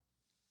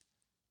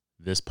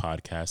This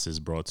podcast is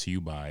brought to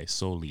you by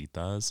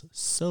Solitas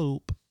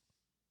Soap.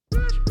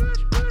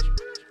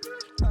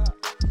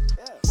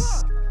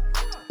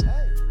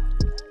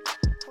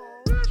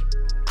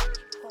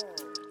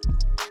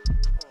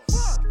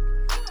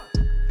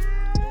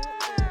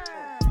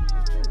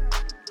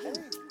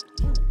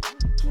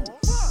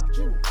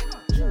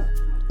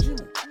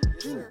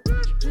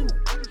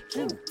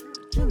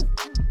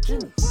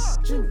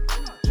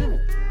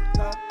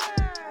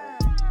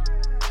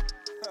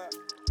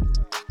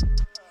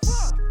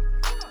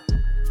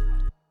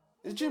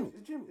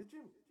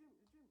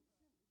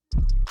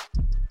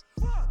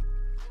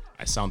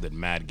 I sounded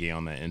mad gay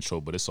on that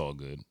intro, but it's all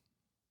good.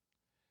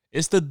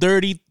 It's the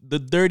Dirty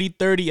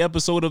 30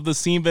 episode of the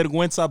Sin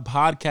Vergüenza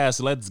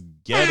podcast. Let's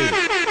get it.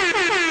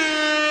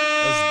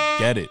 Let's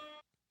get it.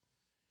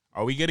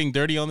 Are we getting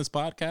dirty on this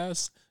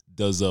podcast?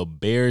 Does a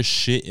bear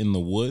shit in the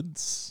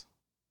woods?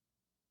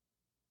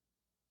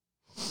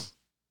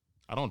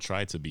 I don't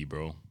try to be,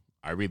 bro.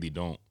 I really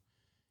don't.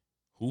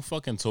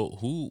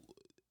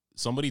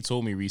 Somebody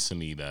told me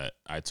recently that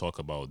I talk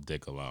about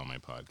dick a lot on my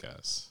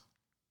podcast.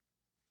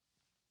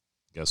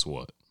 Guess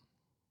what?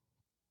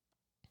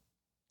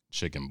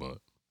 Chicken butt.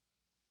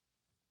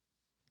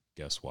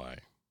 Guess why?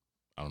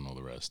 I don't know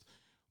the rest.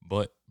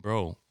 But,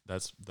 bro,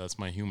 that's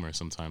my humor.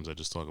 Sometimes I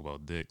just talk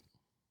about dick.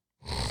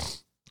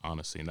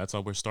 Honestly. And that's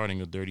how we're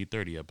starting a Dirty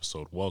 30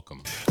 episode.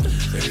 Welcome.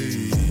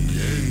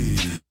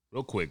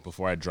 Real quick,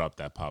 before I drop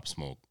that Pop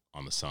Smoke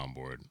on the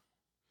soundboard,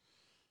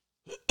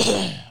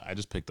 I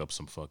just picked up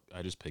some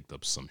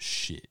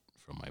shit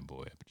from my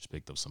boy. I just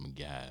picked up some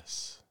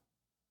gas.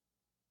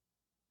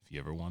 If you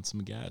ever want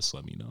some gas,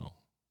 let me know.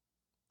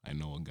 I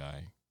know a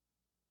guy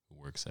who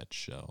works at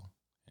Shell,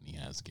 and he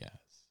has gas.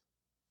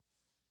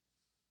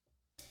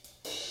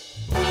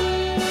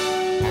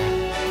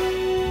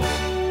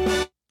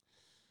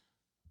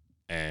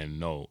 And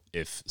no,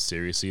 if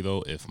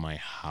my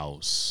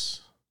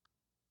house,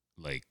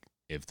 like,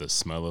 if the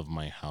smell of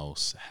my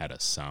house had a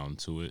sound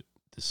to it,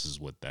 this is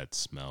what that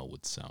smell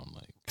would sound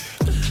like.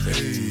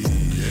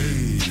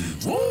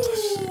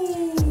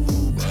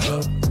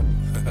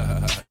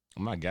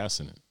 I'm not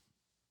gassing it.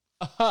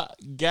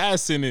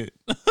 Gassing it.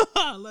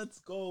 Let's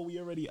go. We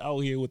already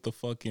out here with the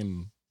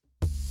fucking...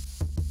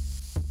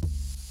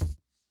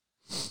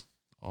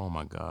 Oh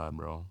my God,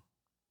 bro.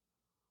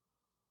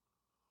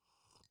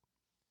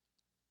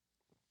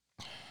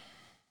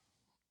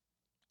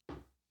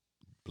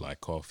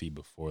 Black coffee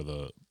before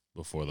the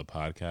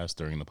podcast,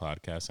 during the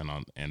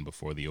podcast, and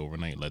before the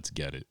overnight. Let's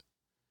get it.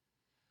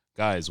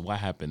 Guys, what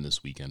happened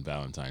this weekend,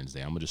 Valentine's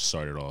Day? I'm going to just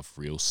start it off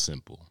real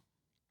simple.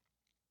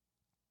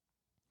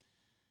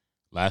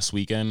 Last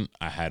weekend,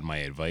 I had my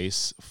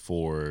advice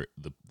for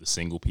the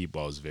single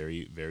people. I was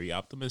very, very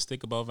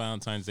optimistic about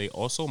Valentine's Day.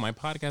 Also, my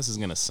podcast is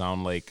going to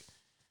sound like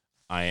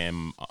I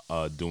am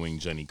doing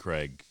Jenny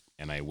Craig,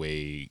 and I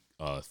weigh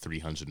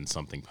 300 and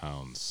something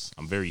pounds.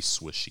 I'm very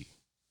swishy.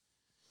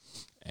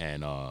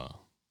 And I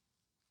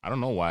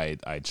don't know why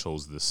I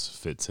chose this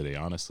fit today,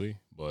 honestly,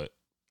 but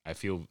I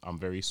feel I'm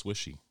very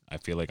swishy. I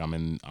feel like I'm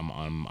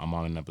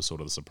on an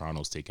episode of The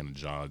Sopranos taking a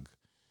jog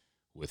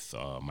with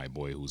my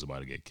boy who's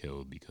about to get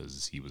killed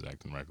because he was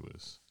acting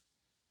reckless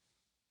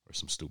or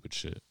some stupid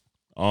shit.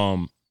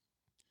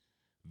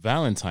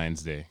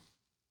 Valentine's Day,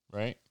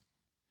 right?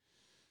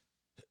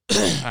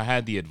 I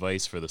had the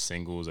advice for the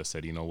singles. I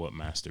said, you know what,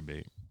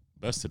 masturbate.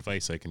 Best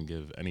advice I can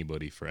give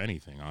anybody for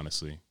anything,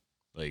 honestly.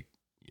 Like,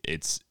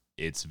 it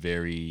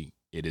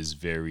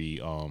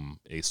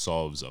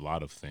solves a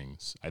lot of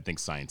things. I think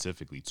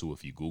scientifically too,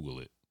 if you Google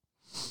it.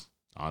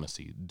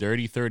 Honestly,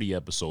 Dirty 30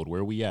 episode,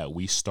 where we at?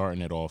 We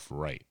starting it off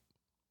right.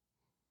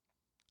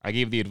 I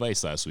gave the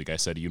advice last week. I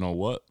said, you know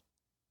what?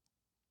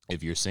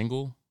 If you're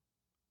single,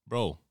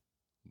 bro,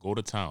 go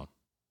to town.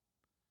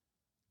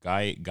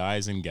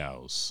 Guys and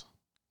gals,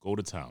 go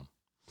to town.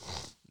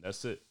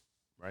 That's it,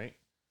 right?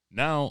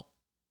 Now,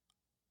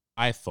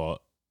 I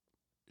thought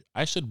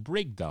I should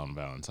break down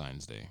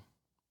Valentine's Day.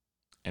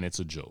 And it's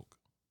a joke.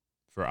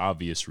 For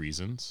obvious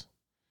reasons.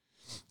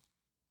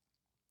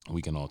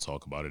 We can all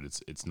talk about it.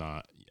 It's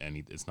not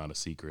a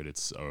secret.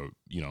 It's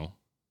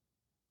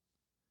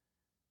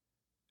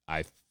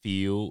I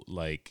feel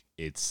like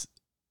it's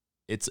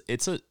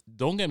a,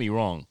 don't get me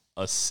wrong,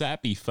 a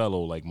sappy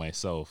fellow like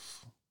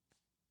myself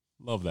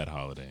love that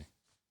holiday.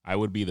 I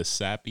would be the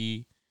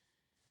sappiest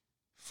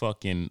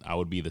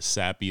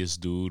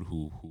dude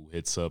who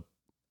hits up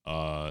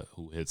a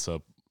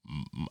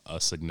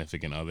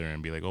significant other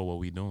and be like, oh, what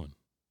we doing?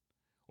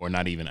 Or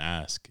not even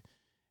ask.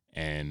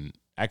 And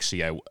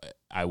actually,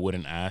 I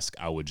wouldn't ask.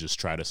 I would just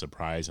try to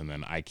surprise, and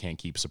then I can't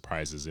keep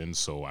surprises in,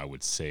 so I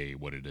would say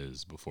what it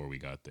is before we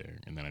got there.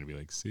 And then I'd be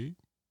like, see,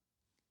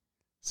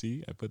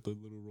 I put the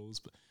little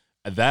rose.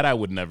 That I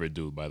would never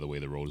do, by the way,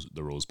 the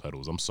rose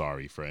petals. I'm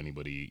sorry for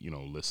anybody,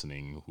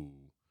 listening who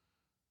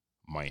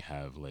might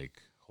have,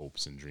 like,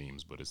 hopes and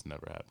dreams, but it's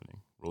never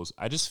happening.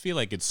 I just feel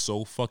like it's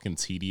so fucking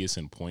tedious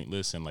and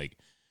pointless, and, like,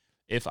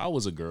 if I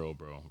was a girl,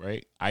 bro,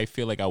 right, I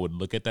feel like I would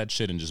look at that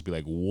shit and just be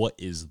like, what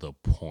is the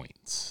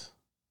point?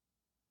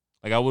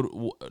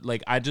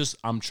 Like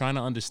I'm trying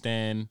to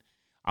understand.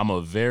 I'm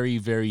a very,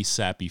 very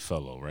sappy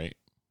fellow, right?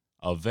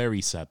 A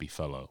very sappy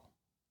fellow.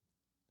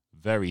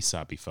 Very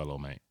sappy fellow,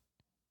 mate.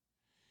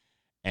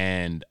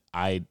 And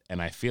I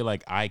feel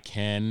like I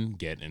can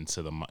get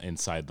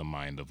inside the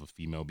mind of a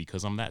female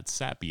because I'm that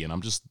sappy, and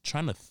I'm just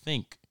trying to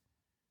think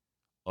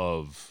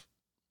of,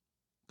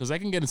 because I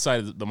can get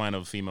inside the mind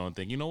of a female and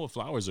think, you know what,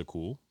 flowers are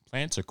cool,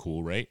 plants are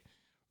cool, right?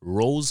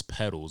 Rose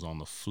petals on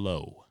the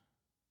flow,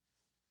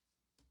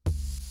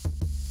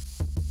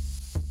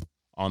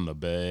 on the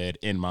bed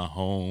in my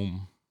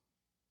home.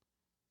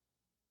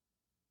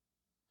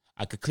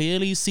 I could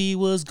clearly see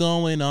what's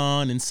going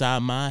on inside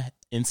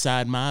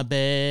my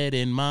bed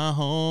in my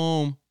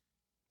home.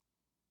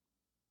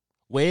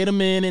 Wait a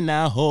minute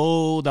now,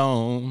 hold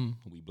on.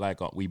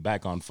 We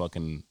back on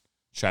fucking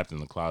Trapped in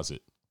the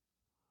Closet.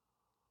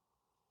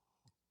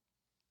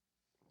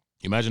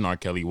 Imagine R.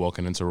 Kelly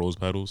walking into rose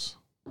petals.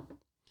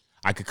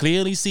 I could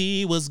clearly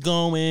see what's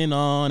going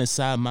on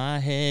inside my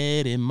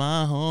head in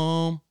my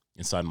home.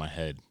 Inside my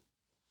head.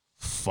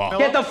 Fuck.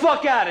 Get the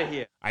fuck out of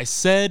here. I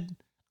said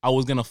I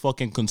was gonna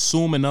fucking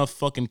consume enough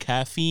fucking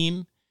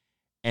caffeine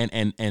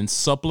and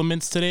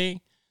supplements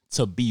today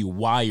to be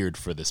wired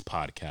for this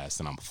podcast,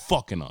 and I'm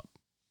fucking up.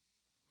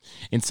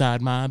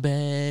 Inside my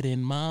bed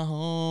in my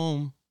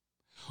home.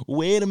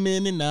 Wait a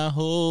minute now,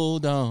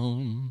 hold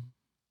on.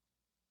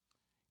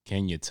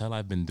 Can you tell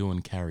I've been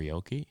doing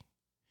karaoke?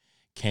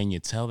 Can you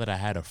tell that I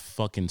had a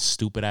fucking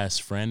stupid ass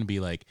friend be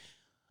like,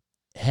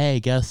 hey,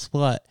 guess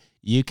what?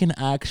 You can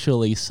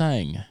actually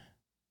sing.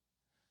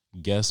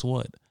 Guess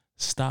what?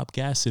 Stop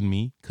gassing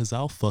me, because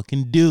I'll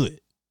fucking do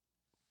it.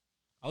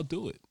 I'll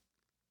do it.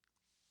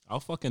 I'll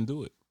fucking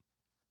do it.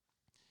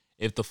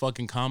 If the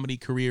fucking comedy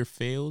career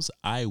fails,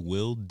 I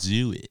will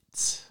do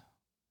it.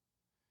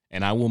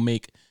 And I will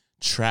make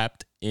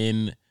Trapped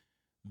in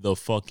the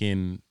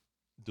fucking,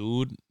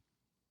 dude.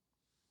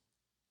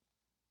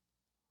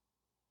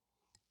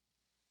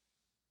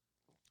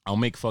 I'll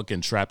make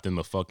fucking Trapped in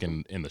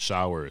the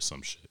shower or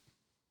some shit.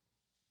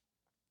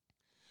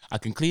 I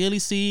can clearly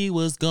see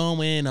what's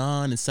going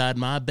on inside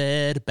my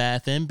bed,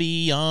 Bath and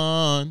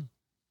Beyond.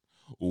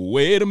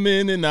 Wait a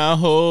minute now,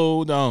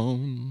 hold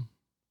on.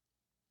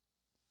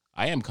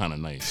 I am kind of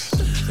nice.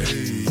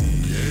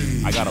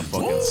 I gotta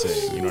fucking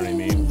say, you know what I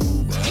mean?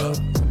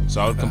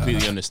 So I would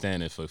completely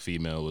understand if a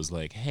female was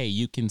like, hey,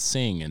 you can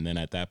sing, and then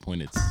at that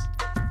point it's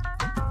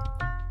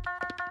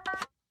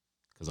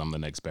because I'm the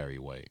next Barry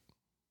White.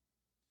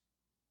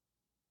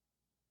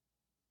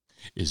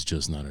 It's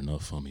just not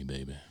enough for me,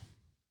 baby.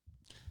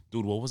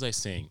 Dude, what was I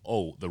saying?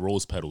 Oh, the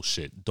rose petal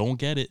shit. Don't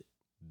get it.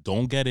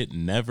 Don't get it.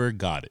 Never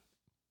got it.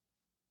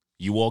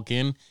 You walk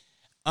in.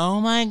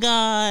 Oh, my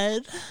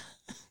God.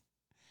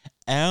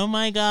 Oh,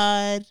 my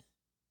God.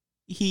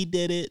 He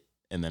did it.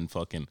 And then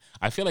fucking,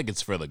 I feel like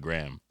it's for the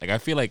gram. Like, I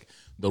feel like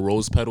the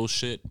rose petal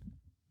shit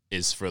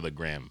is for the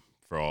gram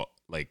for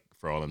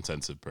all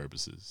intensive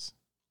purposes.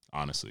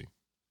 Honestly.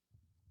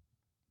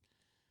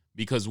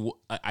 Because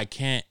I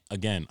can't,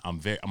 again, I'm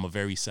a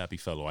very sappy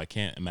fellow. I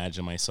can't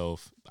imagine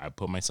myself, I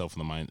put myself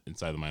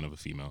inside the mind of a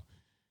female.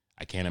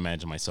 I can't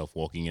imagine myself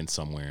walking in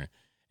somewhere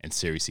and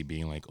seriously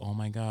being like, oh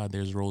my God,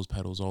 there's rose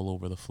petals all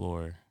over the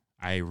floor.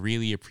 I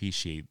really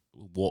appreciate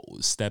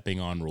stepping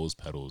on rose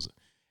petals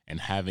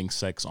and having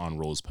sex on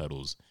rose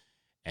petals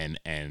and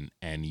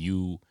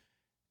you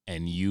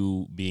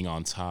being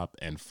on top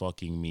and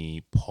fucking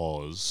me,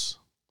 pause,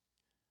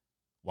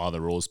 while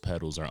the rose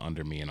petals are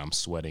under me and I'm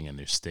sweating and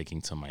they're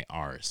sticking to my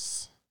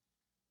arse.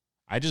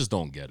 I just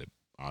don't get it,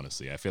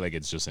 honestly. I feel like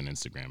it's just an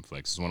Instagram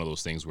flex. It's one of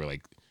those things where,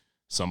 like,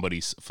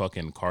 somebody's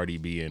fucking Cardi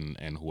B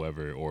and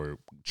whoever, or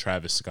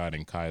Travis Scott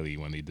and Kylie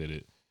when they did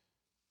it.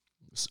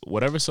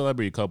 Whatever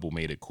celebrity couple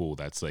made it cool.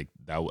 That's like,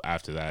 that.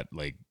 After that,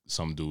 like,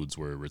 some dudes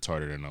were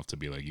retarded enough to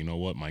be like, you know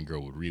what? My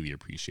girl would really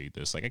appreciate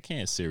this. Like, I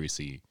can't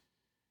seriously...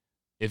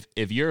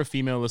 If you're a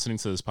female listening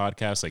to this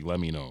podcast, like, let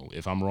me know.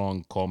 If I'm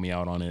wrong, call me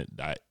out on it.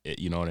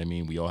 You know what I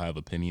mean? We all have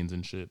opinions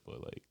and shit,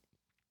 but, like,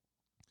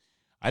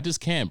 I just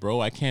can't, bro.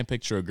 I can't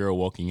picture a girl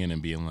walking in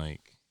and being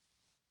like,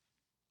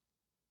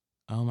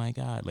 oh my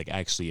God, like,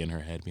 actually in her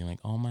head being like,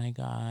 oh my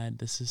God,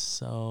 this is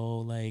so,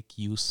 like,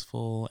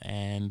 useful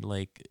and,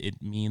 like,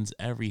 it means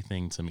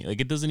everything to me. Like,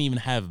 it doesn't even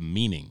have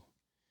meaning.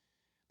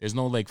 There's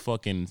no, like,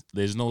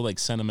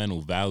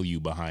 sentimental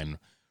value behind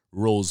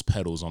rose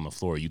petals on the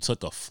floor. You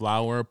took a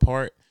flower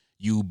apart.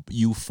 You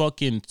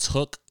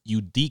deconstructed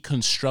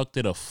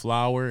a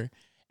flower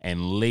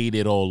and laid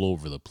it all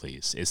over the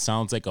place. It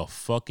sounds like a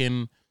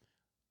fucking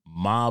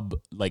mob.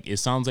 Like, it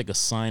sounds like a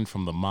sign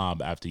from the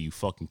mob after you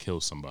fucking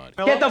kill somebody.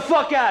 Get the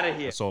fuck out of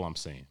here. That's all I'm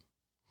saying.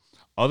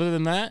 Other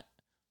than that,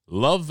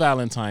 love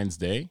Valentine's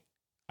Day.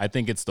 I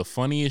think it's the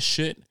funniest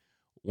shit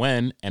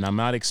when, and I'm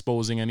not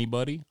exposing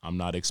anybody.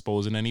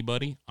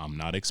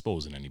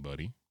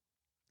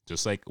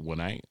 Just like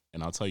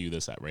and I'll tell you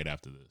this right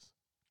after this.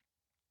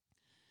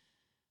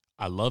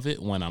 I love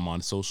it when I'm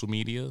on social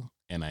media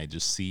and I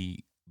just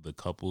see the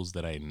couples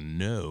that I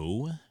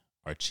know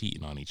are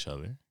cheating on each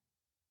other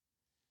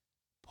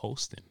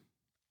posting,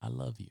 I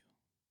love you.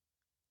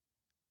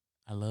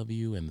 I love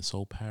you, and this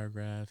whole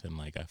paragraph, and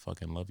like I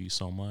fucking love you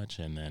so much,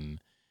 and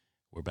then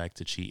we're back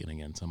to cheating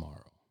again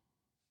tomorrow.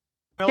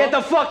 Get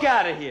the fuck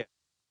out of here.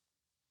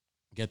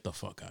 Get the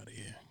fuck out of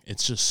here.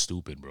 It's just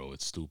stupid, bro.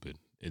 It's stupid.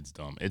 It's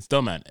dumb. It's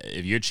dumb.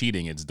 If you're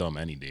cheating, it's dumb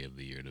any day of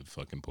the year to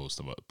fucking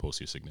post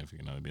your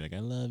significant other. Be like, I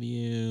love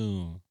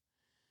you.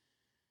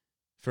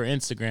 For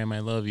Instagram,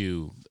 I love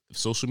you.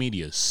 Social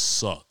media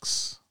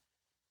sucks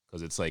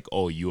because it's like,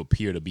 oh, you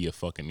appear to be a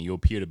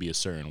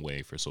certain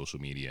way for social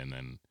media, and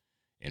then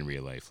in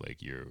real life,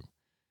 like you're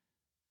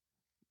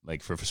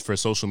like for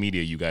social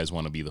media, you guys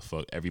want to be the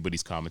fuck.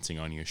 Everybody's commenting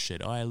on your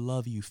shit. Oh, I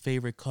love you.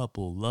 Favorite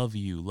couple. Love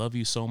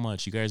you so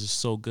much. You guys are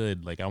so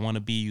good. Like I want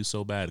to be you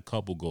so bad.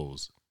 Couple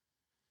goals.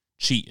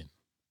 Cheating.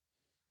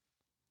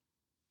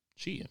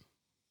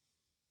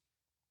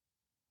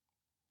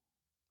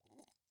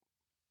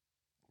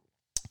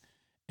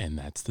 And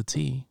that's the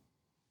tea.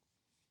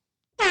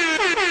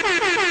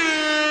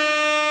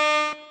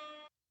 I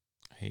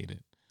hate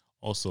it.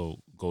 Also,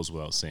 goes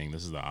without saying,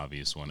 this is the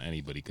obvious one.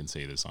 Anybody can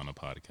say this on a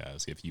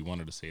podcast. If you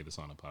wanted to say this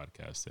on a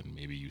podcast, then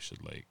maybe you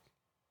should like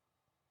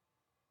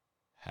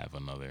have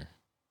another.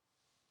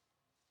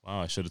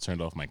 Wow, I should have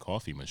turned off my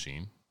coffee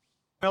machine.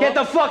 Get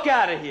the fuck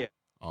out of here.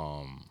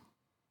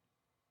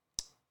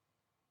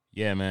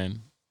 Yeah,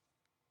 man.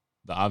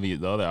 The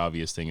other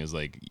obvious thing is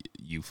like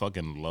you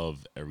fucking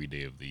love every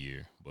day of the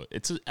year, but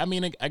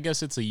I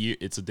guess it's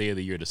a day of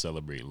the year to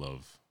celebrate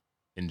love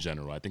in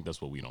general. I think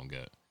that's what we don't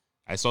get.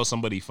 I saw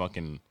somebody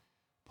fucking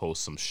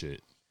post some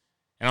shit,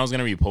 and I was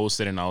gonna repost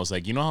it, and I was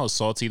like, you know how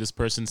salty this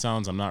person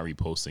sounds? I'm not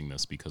reposting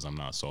this because I'm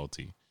not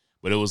salty.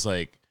 But it was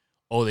like,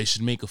 oh, they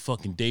should make a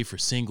fucking day for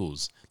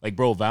singles. Like,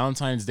 bro,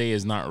 Valentine's Day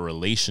is not a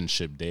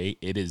relationship day.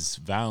 It is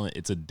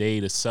It's a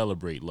day to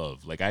celebrate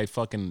love. Like,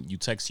 you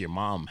text your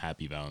mom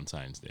Happy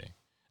Valentine's Day.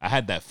 I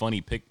had that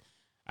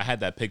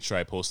picture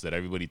I posted that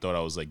everybody thought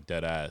I was like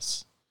dead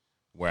ass,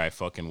 where I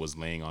fucking was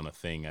laying on a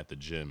thing at the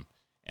gym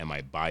and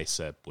my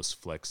bicep was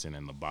flexing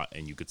and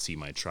you could see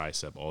my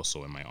tricep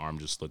also, and my arm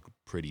just looked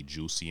pretty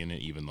juicy in it,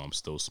 even though I'm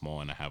still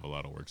small and I have a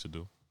lot of work to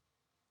do.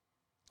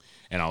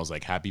 And I was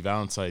like, Happy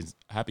Valentine's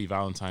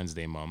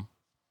Day, Mom.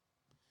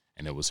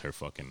 And it was her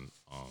fucking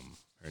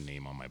her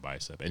name on my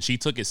bicep. And she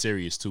took it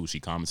serious too. She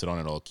commented on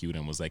it all cute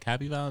and was like,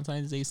 Happy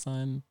Valentine's Day,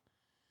 son.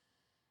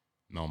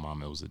 No,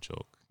 Mom, it was a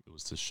joke. It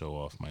was to show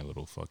off my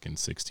little fucking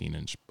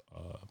 16-inch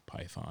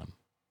python.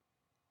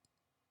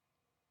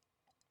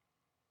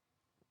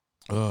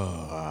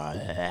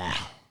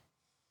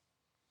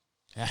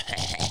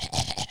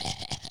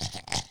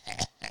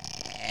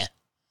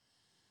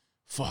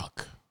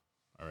 Fuck.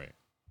 All right.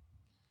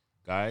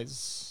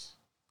 Guys,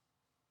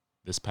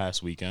 this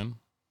past weekend,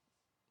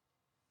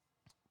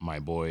 my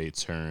boy he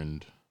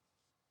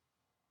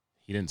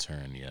didn't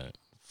turn yet.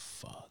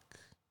 Fuck.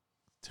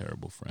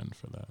 Terrible friend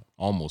for that.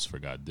 Almost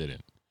forgot,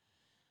 didn't.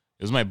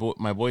 It was my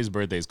boy's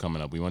birthday's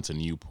coming up. We went to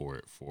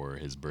Newport for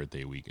his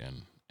birthday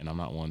weekend. And I'm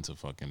not one to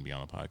fucking be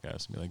on the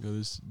podcast and be like,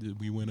 oh,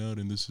 we went out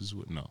and this is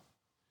what, no.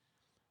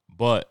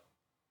 But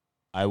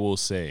I will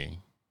say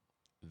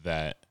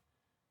that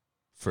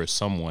for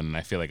someone, and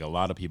I feel like a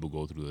lot of people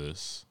go through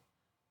this,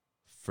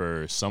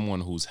 for someone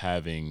who's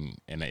having,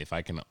 and if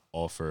I can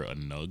offer a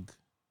nug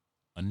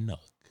on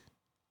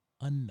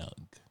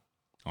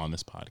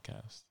this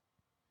podcast,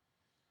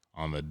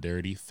 on the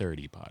Dirty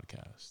 30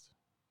 podcast,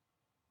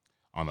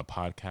 on the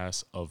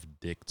podcast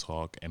of dick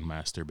talk and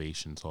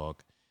masturbation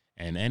talk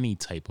and any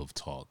type of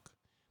talk,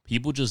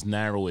 people just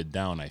narrow it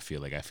down. I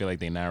feel like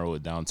they narrow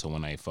it down to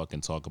when I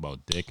fucking talk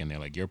about dick and they're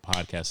like, your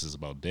podcast is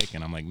about dick.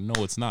 And I'm like,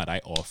 no, it's not. I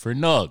offer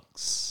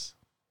nugs.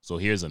 So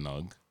here's a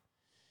nug.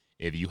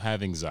 If you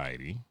have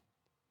anxiety,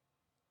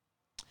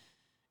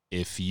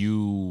 if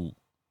you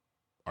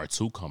are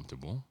too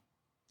comfortable,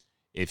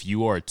 if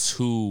you are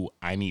too,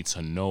 I need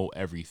to know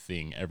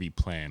everything, every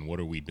plan,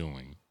 what are we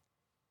doing?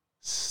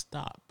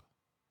 Stop.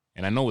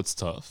 And I know it's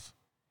tough.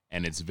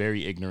 And it's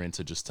very ignorant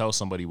to just tell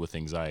somebody with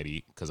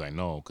anxiety, because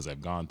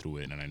I've gone through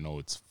it and I know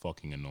it's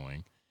fucking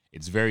annoying.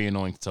 It's very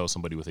annoying to tell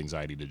somebody with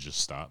anxiety to just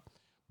stop.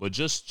 But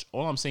just,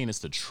 all I'm saying is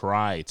to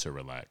try to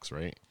relax,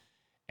 right?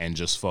 And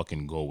just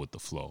fucking go with the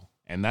flow.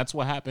 And that's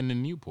what happened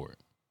in Newport.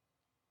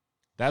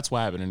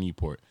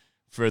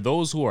 For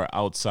those who are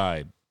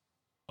outside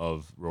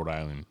of Rhode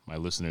Island, my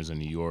listeners in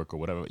New York or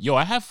whatever. Yo,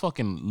 I have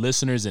fucking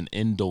listeners in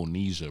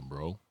Indonesia,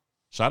 bro.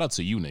 Shout out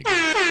to you, nigga.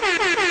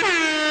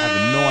 I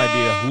have no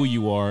idea who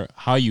you are,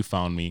 how you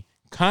found me.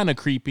 Kind of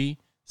creepy.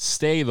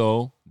 Stay,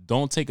 though.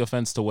 Don't take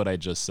offense to what I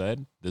just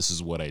said. This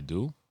is what I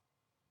do.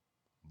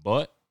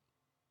 But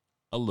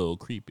a little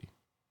creepy.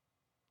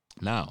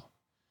 Now,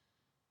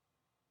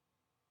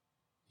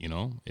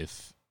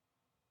 if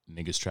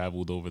niggas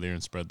traveled over there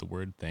and spread the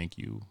word, thank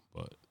you.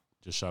 But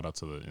just shout out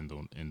to the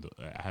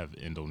I have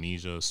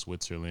Indonesia,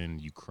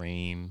 Switzerland,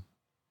 Ukraine.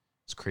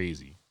 It's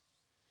crazy.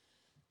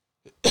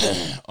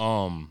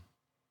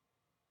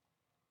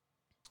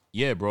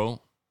 Yeah, bro.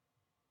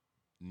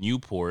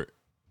 Newport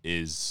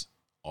is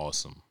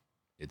awesome.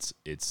 I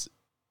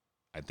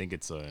think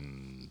it's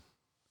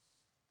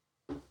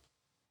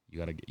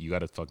You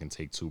gotta fucking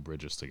take 2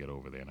 bridges to get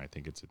over there, and I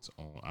think it's its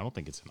own. I don't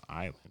think it's an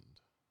island.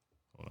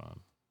 Hold on.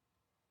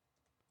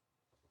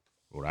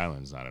 Rhode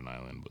Island's not an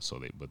island,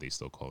 but they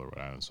still call it Rhode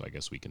Island. So I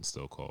guess we can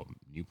still call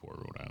Newport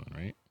Rhode Island,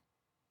 right?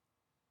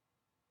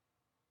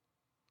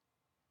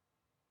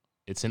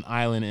 It's an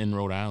island in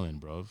Rhode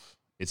Island, bruv.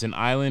 It's an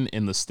island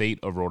in the state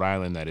of Rhode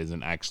Island that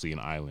isn't actually an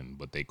island,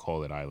 but they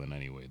call it island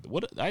anyway.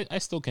 What I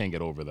still can't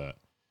get over that.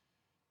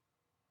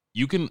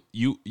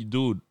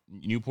 Dude,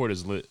 Newport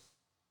is lit.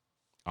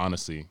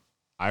 Honestly,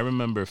 I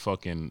remember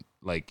fucking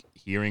like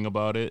hearing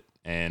about it,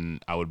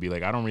 and I would be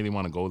like, I don't really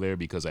want to go there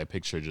because I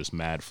picture just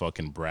mad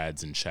fucking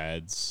Brads and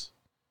Chads,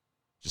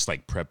 just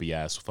like preppy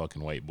ass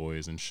fucking white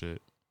boys and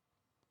shit.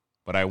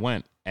 But I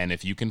went, and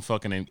if you can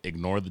fucking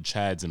ignore the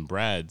Chads and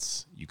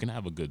Brads, you can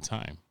have a good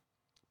time.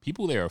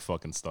 People there are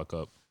fucking stuck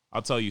up.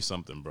 I'll tell you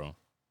something, bro.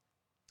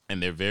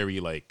 And they're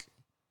very like,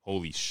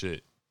 holy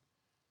shit.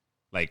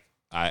 Like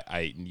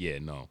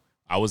no.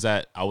 I was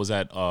at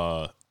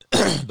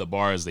the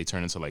bars. They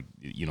turn into like,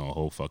 you know, a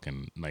whole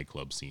fucking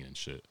nightclub scene and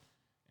shit.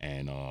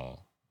 And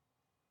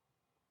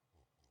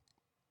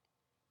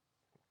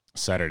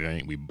Saturday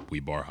night we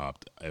bar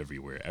hopped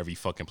everywhere. Every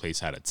fucking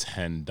place had a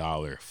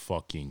 $10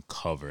 fucking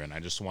cover, and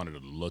I just wanted to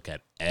look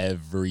at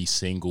every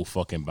single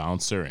fucking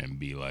bouncer and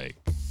be like,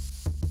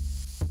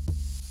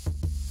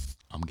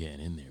 I'm getting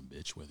in there,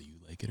 bitch, whether you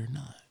like it or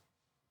not.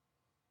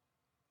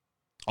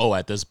 Oh,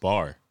 at this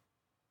bar.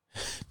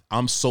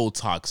 I'm so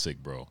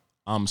toxic, bro.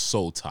 I'm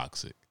so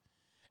toxic.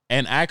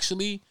 And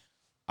actually,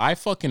 I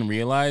fucking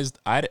realized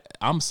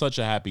I'm such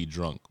a happy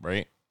drunk,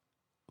 right?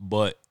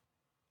 But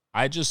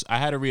I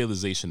had a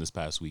realization this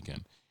past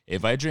weekend.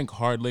 If I drink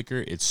hard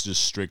liquor, it's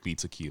just strictly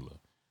tequila.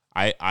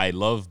 I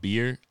love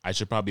beer. I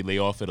should probably lay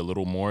off it a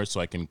little more so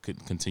I can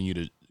continue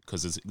to,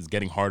 because it's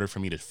getting harder for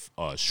me to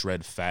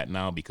shred fat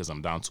now because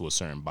I'm down to a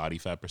certain body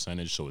fat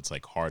percentage. So it's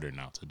like harder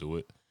now to do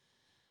it.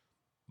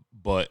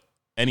 But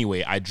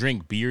anyway, I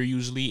drink beer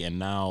usually, and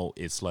now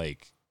it's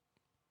like,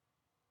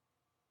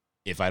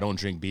 if I don't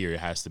drink beer, it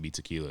has to be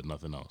tequila,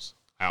 nothing else.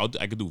 I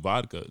could do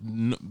vodka.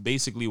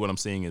 Basically, what I'm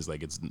saying is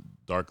like, it's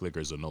dark liquor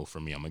is a no for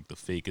me. I'm like the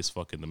fakest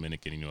fucking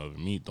Dominican you ever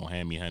meet. Don't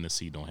hand me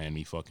Hennessy. Don't hand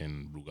me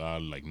fucking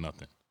Brugal. Like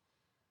nothing.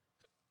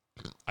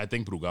 I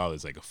think Brugal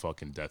is like a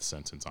fucking death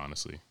sentence,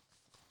 honestly.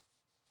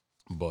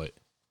 But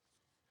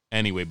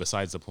anyway,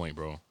 besides the point,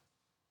 bro.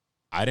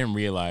 I didn't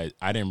realize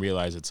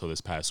it till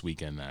this past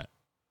weekend that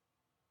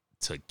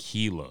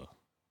tequila.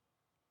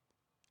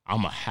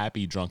 I'm a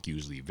happy drunk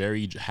usually.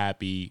 Very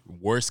happy.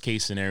 Worst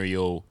case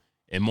scenario,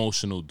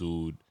 emotional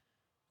dude.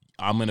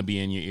 I'm going to be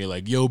in your ear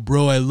like, yo,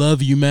 bro, I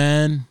love you,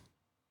 man.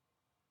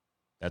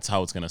 That's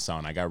how it's going to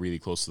sound. I got really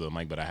close to the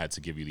mic, but I had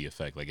to give you the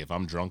effect. Like, if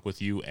I'm drunk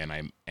with you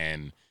and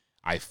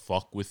I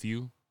fuck with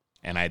you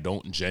and I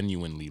don't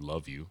genuinely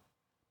love you,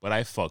 but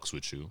I fucks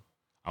with you,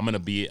 I'm going to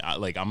be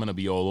like, I'm going to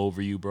be all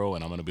over you, bro.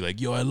 And I'm going to be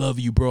like, yo, I love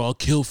you, bro. I'll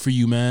kill for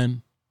you,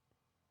 man.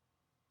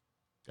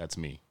 That's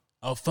me.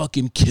 I'll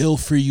fucking kill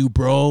for you,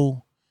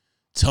 bro.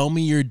 Tell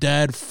me your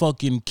dad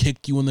fucking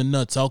kicked you in the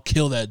nuts. I'll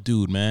kill that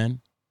dude, man.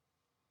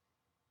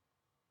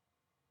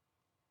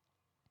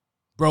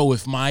 Bro,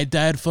 if my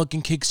dad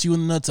fucking kicks you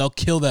in the nuts, I'll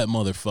kill that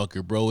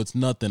motherfucker, bro. It's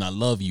nothing. I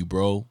love you,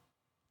 bro.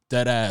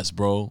 Dead ass,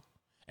 bro.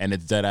 And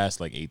it's dead ass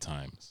like 8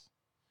 times.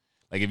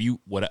 Like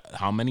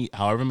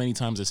however many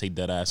times I say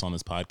dead ass on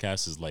this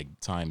podcast is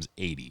like times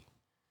 80.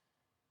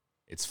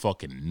 It's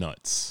fucking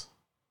nuts.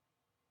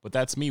 But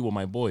that's me with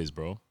my boys,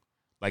 bro.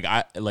 When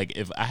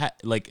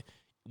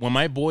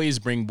my boys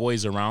bring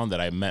boys around that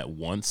I met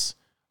once,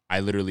 I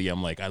literally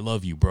am like, I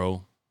love you,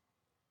 bro.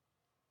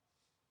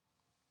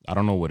 I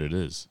don't know what it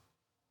is.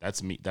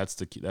 That's me. That's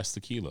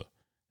tequila.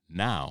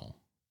 Now,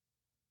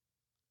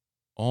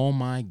 oh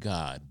my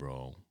God,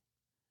 bro.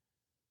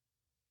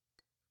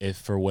 If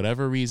for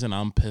whatever reason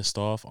I'm pissed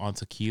off on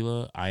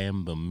tequila, I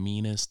am the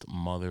meanest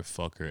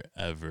motherfucker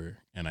ever.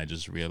 And I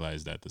just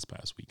realized that this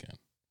past weekend.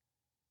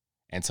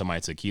 And to my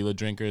tequila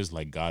drinkers,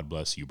 like, God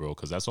bless you, bro,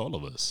 because that's all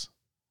of us.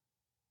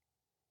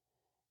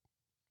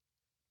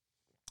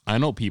 I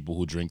know people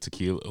who drink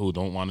tequila, who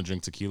don't want to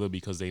drink tequila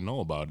because they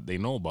know about it. They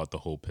know about the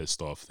whole pissed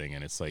off thing.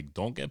 And it's like,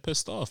 don't get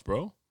pissed off,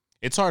 bro.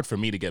 It's hard for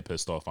me to get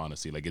pissed off,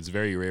 honestly. Like, it's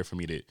very rare for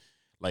me to,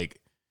 like,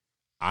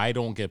 I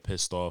don't get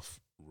pissed off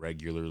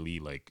regularly,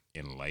 like,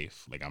 in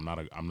life. Like, I'm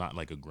not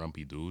like a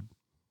grumpy dude.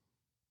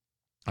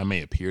 I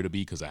may appear to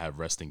be because I have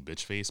resting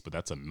bitch face, but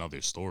that's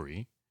another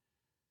story.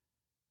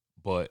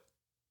 But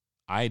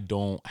I'm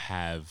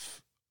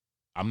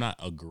not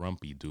a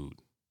grumpy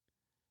dude.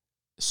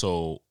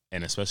 So,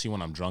 and especially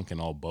when I'm drunk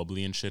and all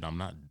bubbly and shit,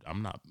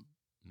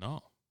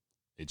 no.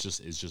 It's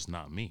just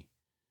not me.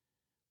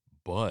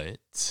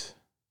 But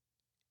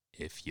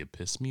if you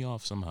piss me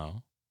off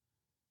somehow,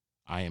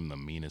 I am the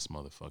meanest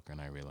motherfucker,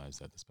 and I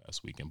realized that this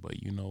past weekend.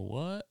 But you know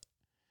what?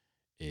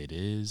 It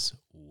is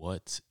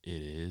what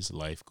it is.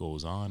 Life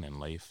goes on, and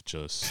life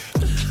just...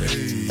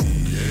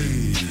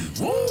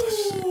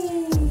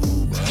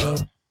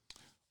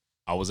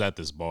 I was at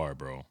this bar,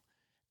 bro,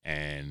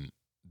 and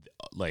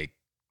like,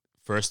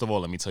 first of all,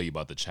 let me tell you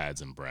about the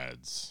Chads and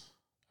Brads.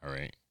 All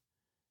right,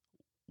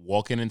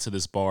 walking into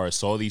this bar,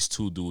 saw these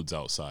two dudes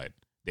outside.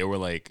 They were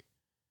like,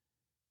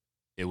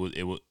 it was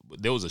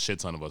there was a shit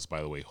ton of us,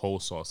 by the way. Whole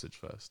sausage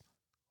fest.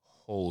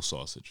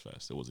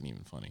 It wasn't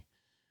even funny.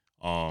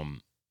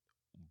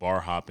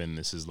 Bar hopping.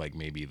 This is like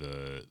maybe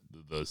the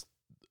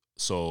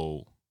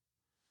so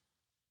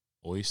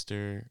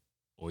oyster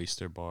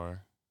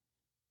bar.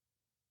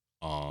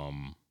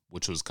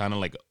 Which was kind of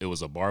like, it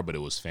was a bar, but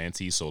it was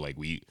fancy. So like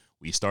we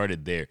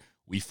started there.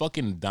 We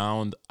fucking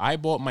downed. I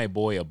bought my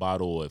boy a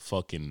bottle of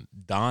fucking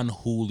Don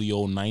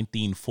Julio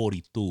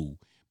 1942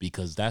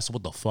 because that's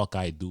what the fuck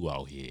I do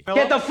out here.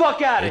 Get the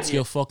fuck out of here. It's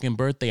your fucking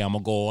birthday. I'm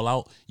going to go all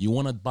out. You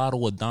want a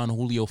bottle of Don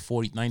Julio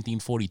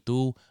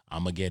 1942?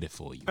 I'm going to get it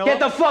for you. Get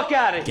the fuck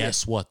out of here.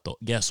 Guess what, though?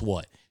 Guess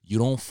what? You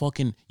don't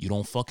fucking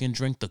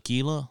drink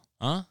tequila?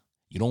 Huh?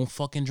 You don't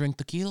fucking drink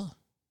tequila?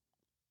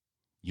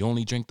 You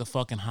only drink the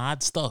fucking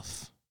hot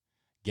stuff.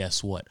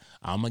 Guess what?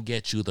 I'm going to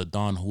get you the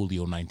Don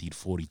Julio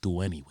 1942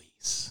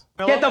 anyways.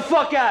 Get the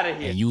fuck out of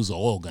here. And you's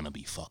all going to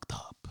be fucked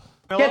up.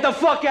 Get the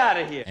fuck out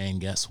of here.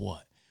 And guess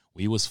what?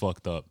 We was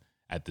fucked up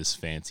at this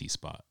fancy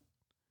spot.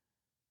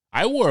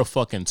 I wore a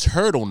fucking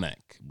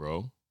turtleneck,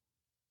 bro.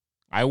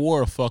 I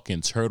wore a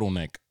fucking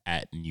turtleneck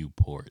at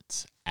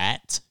Newport.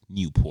 At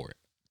Newport.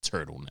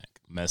 Turtleneck.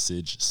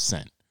 Message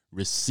sent.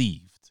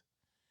 Received.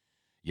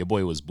 Your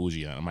boy was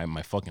bougie.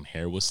 My fucking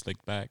hair was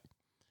slicked back.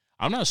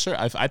 I'm not sure.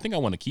 I think I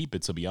want to keep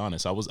it, to be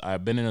honest.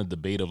 I've been in a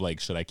debate of like,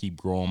 should I keep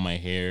growing my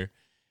hair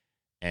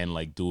and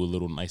like do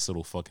a nice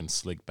little fucking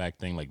slick back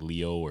thing like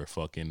Leo or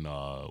fucking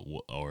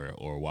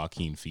or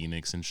Joaquin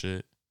Phoenix and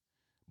shit.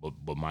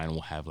 But mine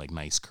will have like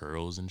nice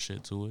curls and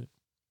shit to it.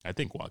 I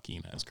think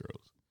Joaquin has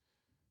curls.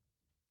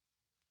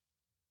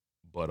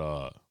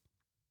 But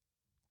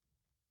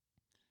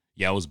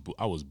yeah,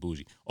 I was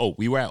bougie. Oh,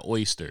 we were at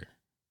Oyster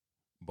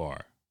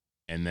Bar,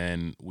 and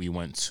then we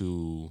went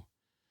to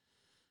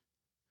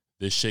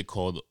this shit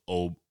called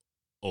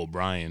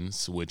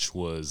O'Brien's, which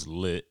was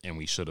lit, and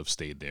we should have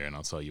stayed there, and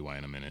I'll tell you why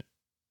in a minute.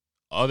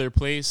 Other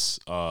place,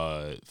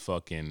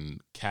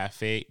 fucking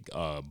cafe,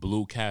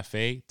 Blue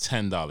Cafe,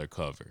 $10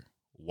 cover.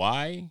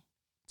 Why?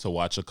 To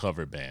watch a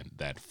cover band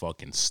that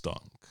fucking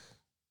stunk.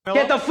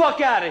 Get the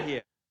fuck out of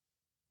here.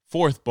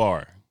 Fourth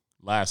bar,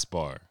 last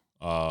bar,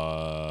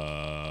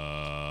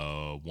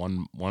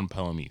 one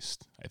Pelham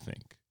East, I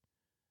think,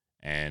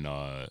 and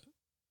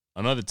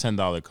another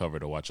 $10 cover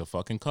to watch a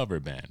fucking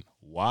cover band.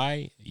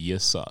 Why? You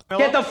suck.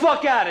 Get the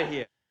fuck out of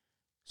here.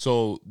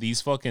 So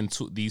these fucking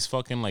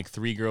like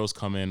three girls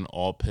come in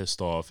all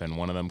pissed off, and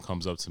one of them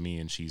comes up to me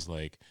and she's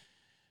like,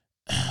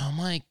 "Oh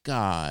my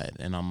God,"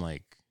 and I'm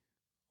like,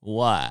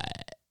 "Why?"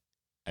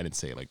 I didn't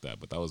say it like that,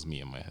 but that was me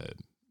in my head.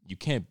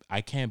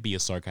 I can't be a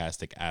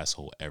sarcastic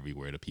asshole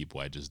everywhere to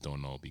people I just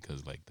don't know,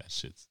 because like that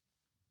shit's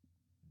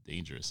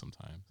dangerous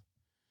sometimes.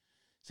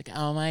 It's like,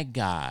 "Oh my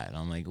God."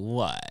 I'm like,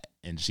 "What?"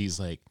 And she's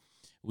like,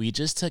 "We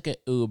just took an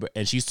Uber."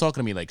 And she's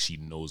talking to me like she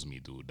knows me,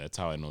 dude. That's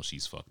how I know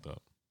she's fucked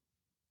up.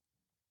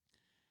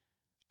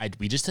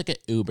 We just took an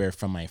Uber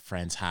from my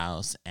friend's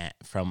house, and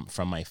from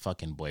my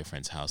fucking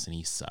boyfriend's house, and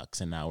he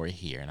sucks. And now we're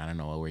here, and I don't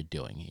know what we're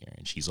doing here.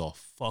 And she's all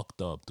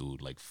fucked up,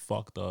 dude, like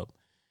fucked up.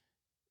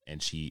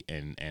 And she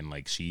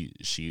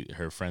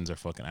her friends are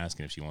fucking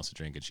asking if she wants to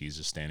drink, and she's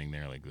just standing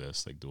there like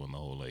this, like doing the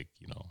whole like,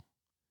 you know,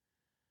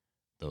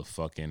 the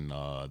fucking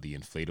the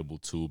inflatable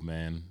tube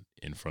man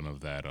in front of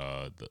that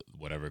the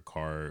whatever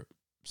car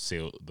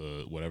sale,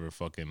 the whatever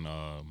fucking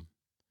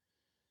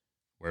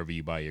wherever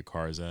you buy your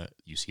cars at,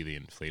 you see the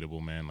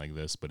inflatable man like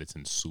this, but it's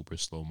in super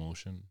slow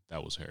motion.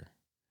 That was her.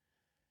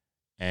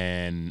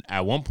 And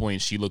at one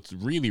point, she looked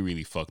really,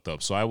 really fucked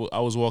up. So I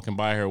was walking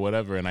by her,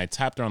 whatever, and I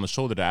tapped her on the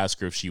shoulder to ask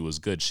her if she was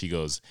good. She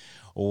goes,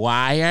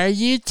 "Why are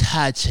you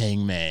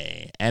touching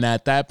me?" And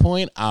at that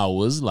point, I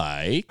was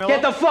like,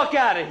 "Get the fuck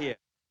out of here."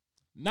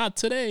 Not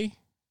today.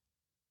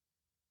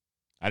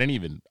 I don't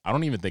even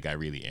think I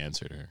really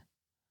answered her.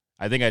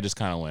 I think I just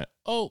kind of went,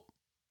 "Oh,"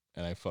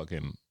 and I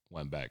fucking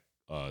went back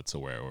to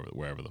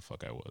wherever the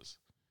fuck I was.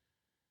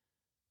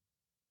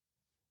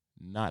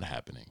 Not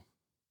happening.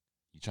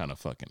 You trying to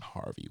fucking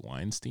Harvey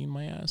Weinstein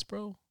my ass,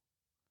 bro?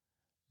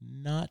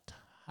 Not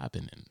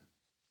happening.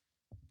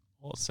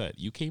 All set.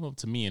 You came up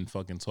to me and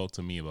fucking talked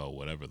to me about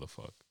whatever the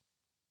fuck.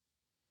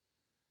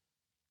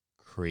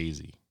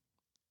 Crazy.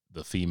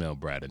 The female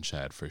Brad and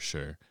Chad for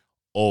sure.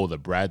 Oh, the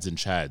Brads and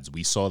Chads.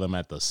 We saw them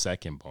at the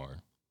second bar.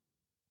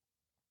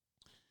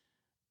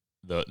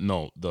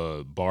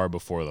 The bar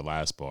before the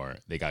last bar,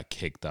 they got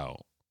kicked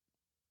out.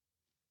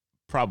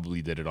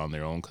 Probably did it on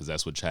their own, because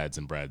that's what Chads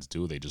and Brads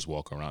do. They just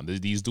walk around.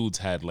 These dudes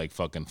had like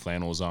fucking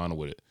flannels on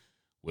with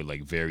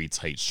like very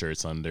tight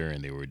shirts under,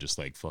 and they were just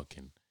like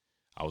fucking.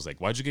 I was like,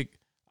 "Why'd you get?"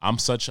 I'm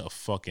such a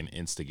fucking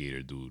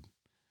instigator, dude.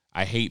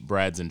 I hate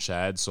Brads and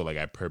Chads, so like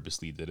I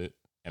purposely did it,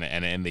 and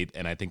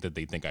I think that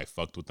they think I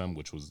fucked with them,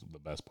 which was the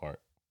best part.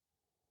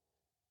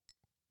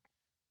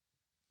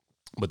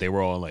 But they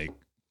were all like,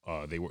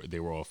 they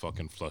were all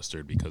fucking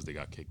flustered because they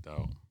got kicked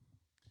out,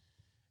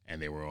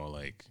 and they were all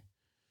like,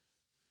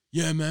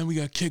 "Yeah, man, we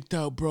got kicked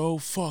out, bro.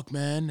 Fuck,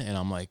 man." And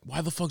I'm like,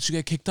 "Why the fuck did you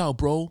get kicked out,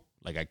 bro?"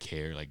 Like I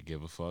care, like I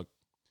give a fuck.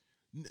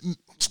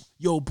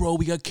 yo, bro,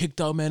 we got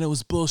kicked out, man. It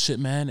was bullshit,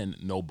 man. And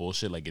no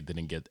bullshit, like it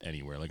didn't get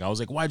anywhere. Like I was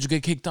like, why'd you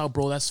get kicked out,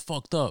 bro? That's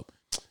fucked up.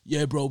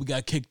 Yeah, bro, we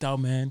got kicked out,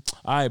 man.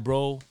 All right,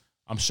 bro.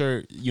 I'm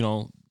sure,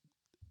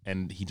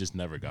 and he just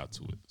never got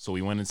to it. So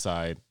we went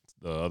inside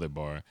the other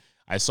bar.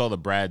 I saw the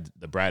Brad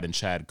and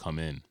Chad come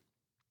in,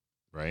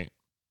 right?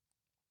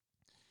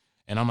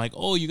 And I'm like,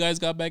 oh, you guys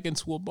got back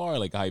into a bar,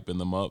 like hyping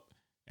them up.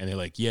 And they're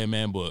like, yeah,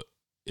 man, but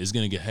it's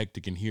gonna get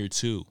hectic in here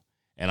too.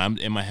 And I'm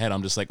in my head,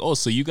 I'm just like, oh,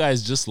 so you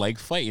guys just like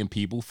fighting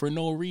people for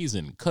no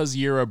reason. Cause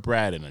you're a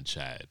Brad and a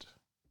Chad.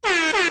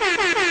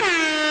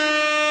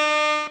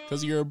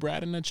 Cause you're a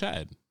Brad and a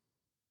Chad.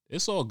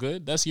 It's all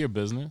good. That's your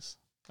business.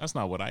 That's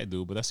not what I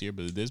do, but that's your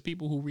business. There's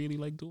people who really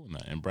like doing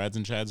that. And Brads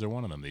and Chads are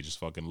one of them. They just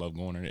fucking love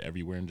going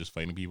everywhere and just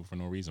fighting people for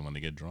no reason when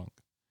they get drunk.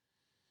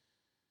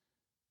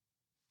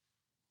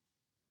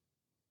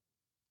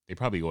 They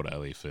probably go to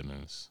LA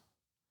Fitness.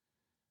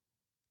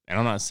 And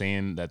I'm not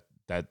saying that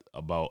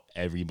about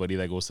everybody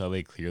that goes to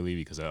LA clearly,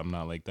 because I'm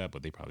not like that,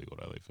 but they probably go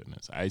to LA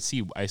Fitness. I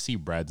see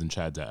Brads and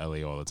Chads at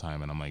LA all the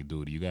time, and I'm like,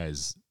 dude, you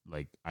guys,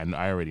 like, I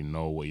already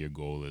know what your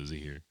goal is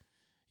here.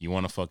 You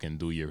want to fucking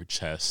do your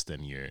chest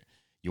and you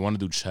want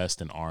to do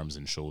chest and arms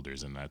and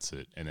shoulders, and that's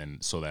it. And then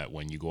so that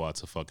when you go out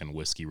to fucking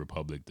Whiskey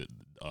Republic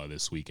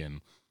this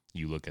weekend,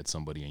 you look at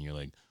somebody and you're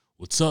like,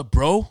 what's up,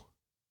 bro?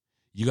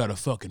 You got a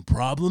fucking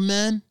problem,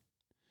 man?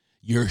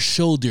 Your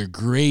shoulder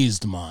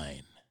grazed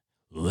mine.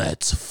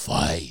 Let's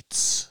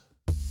fight.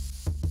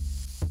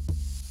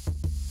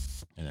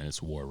 And then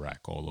it's war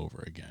rack all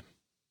over again.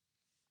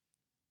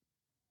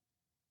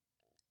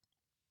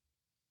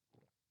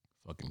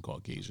 Fucking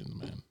Caucasians,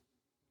 man.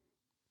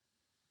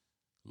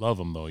 Love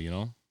them though,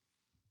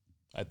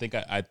 I think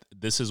I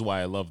this is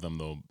why I love them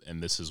though,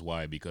 and this is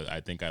why, because I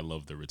think I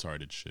love the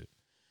retarded shit.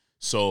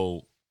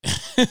 So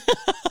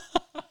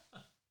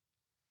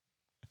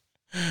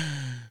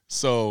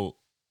so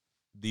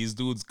these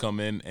dudes come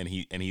in and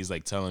he's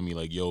like telling me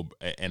like, yo,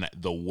 and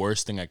the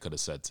worst thing I could have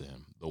said to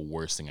him,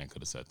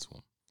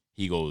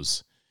 he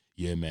goes,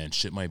 yeah, man,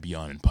 shit might be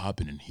on and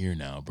popping in here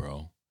now,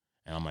 bro.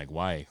 And I'm like,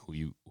 why? Who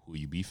you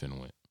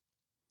beefing with?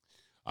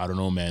 I don't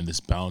know, man, this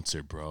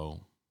bouncer,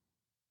 bro.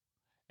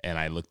 And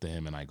I looked at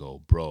him and I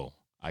go, bro,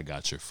 I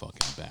got your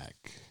fucking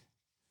back.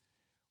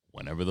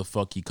 Whenever the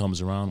fuck he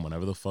comes around,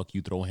 whenever the fuck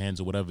you throw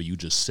hands or whatever, you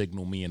just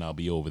signal me and I'll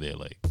be over there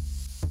like.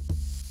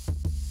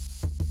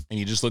 And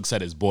he just looks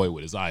at his boy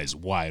with his eyes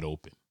wide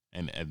open.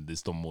 And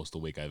it's the most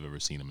awake I've ever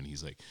seen him. And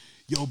he's like,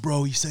 yo,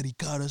 bro, he said he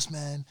got us,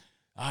 man.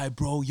 All right,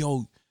 bro,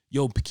 yo,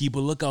 keep a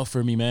lookout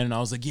for me, man. And I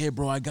was like, yeah,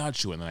 bro, I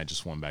got you. And then I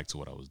just went back to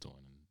what I was doing.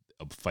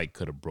 A fight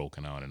could have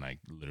broken out and I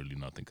literally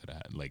nothing could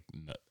have had. Like,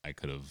 I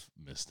could have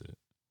missed it.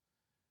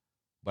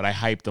 But I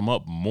hyped him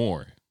up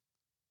more.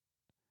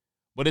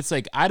 But it's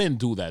like, I didn't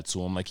do that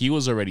to him. Like, he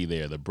was already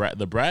there. The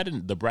Brads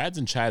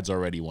and Chads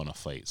already want to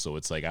fight. So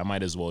it's like, I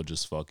might as well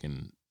just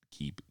fucking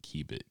keep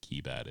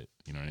at it.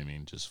 You know what I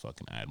mean? Just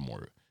fucking add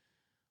more,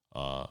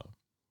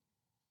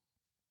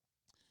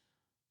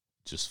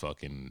 just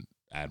fucking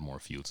add more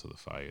fuel to the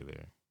fire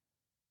there.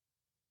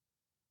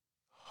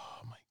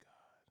 Oh my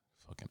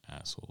God. Fucking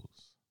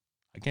assholes.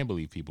 I can't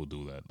believe people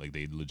do that. Like,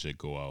 they legit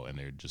go out and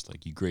they're just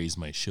like, you grazed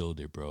my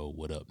shoulder, bro.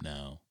 What up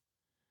now?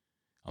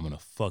 I'm going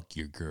to fuck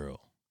your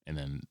girl. And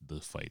then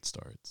the fight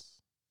starts.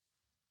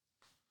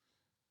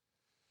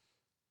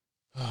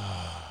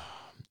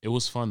 It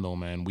was fun though,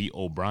 man. We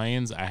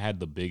O'Brien's, I had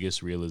the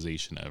biggest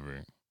realization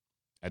ever.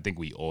 I think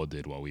we all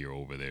did while we were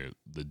over there.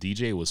 The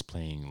DJ was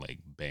playing like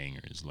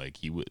bangers. Like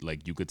he would,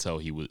 like you could tell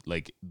he would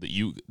like the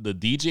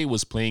DJ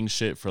was playing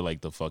shit for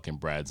like the fucking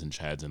Brads and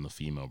Chads and the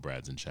female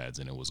Brads and Chads,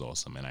 and it was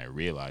awesome. And I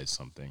realized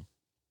something.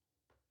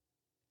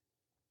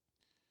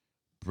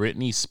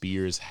 Britney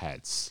Spears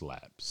had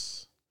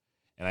slaps.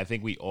 And I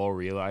think we all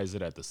realized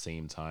it at the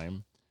same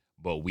time.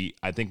 But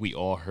I think we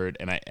all heard,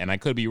 and I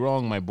could be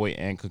wrong. My boy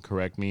Ant could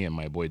correct me, and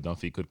my boy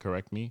Dumphy could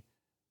correct me.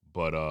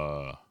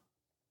 But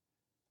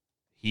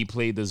he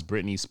played this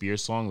Britney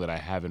Spears song that I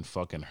haven't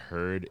fucking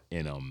heard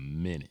in a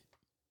minute.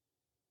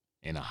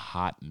 In a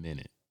hot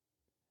minute.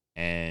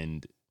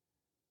 And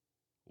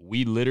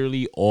we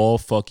literally all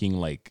fucking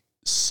like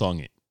sung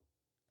it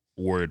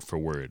word for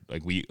word.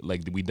 Like we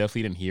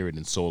definitely didn't hear it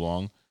in so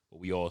long, but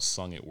we all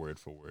sung it word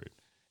for word.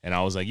 And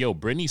I was like, yo,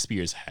 Britney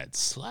Spears had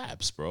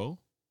slaps, bro.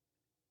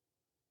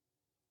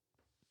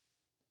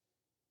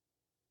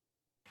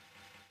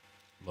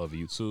 Love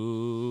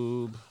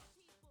YouTube.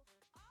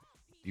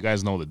 You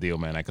guys know the deal,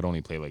 man. I could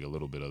only play like a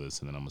little bit of this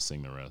and then I'm going to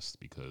sing the rest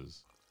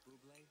because...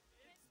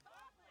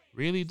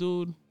 Really,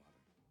 dude?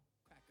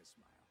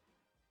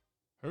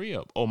 Hurry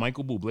up. Oh,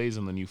 Michael Bublé's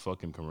in the new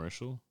fucking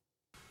commercial.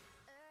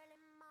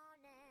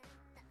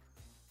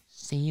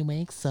 She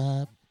wakes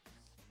up.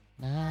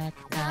 Knock,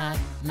 knock,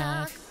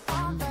 knock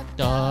on the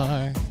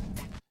door.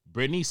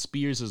 Britney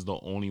Spears is the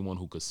only one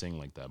who could sing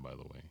like that, by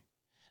the way.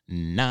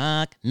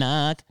 Knock,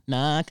 knock,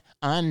 knock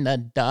on the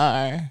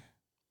door.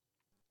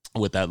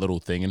 With that little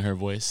thing in her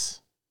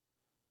voice.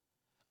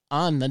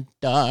 On the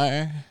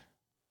door.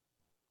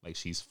 Like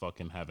she's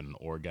fucking having an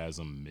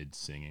orgasm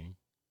mid-singing.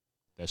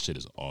 That shit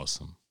is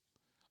awesome.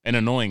 An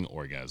annoying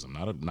orgasm,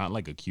 not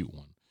like a cute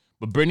one.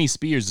 But Britney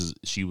Spears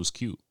she was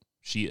cute.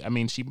 She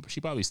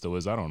probably still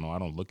is. I don't know. I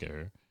don't look at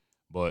her.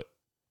 But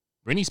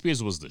Britney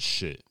Spears was the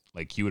shit.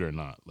 Like, cute or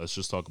not. Let's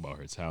just talk about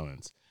her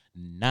talents.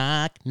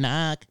 Knock,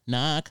 knock,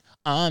 knock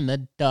on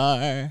the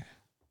door.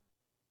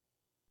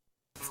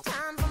 It's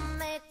time for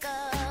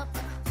makeup.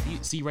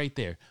 See right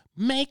there.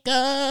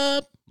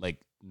 Makeup. Like,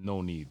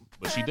 no need.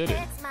 But she did it.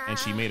 And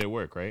she made it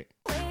work, right?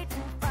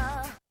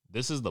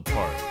 This is the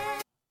part.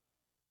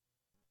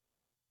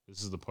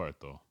 This is the part,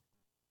 though.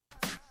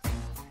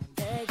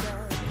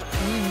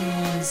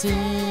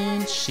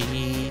 Isn't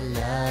she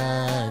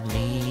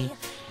lovely?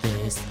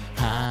 This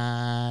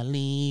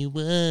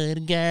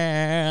Hollywood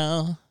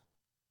girl.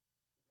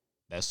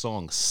 That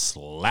song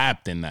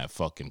slapped in that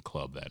fucking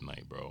club that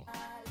night, bro.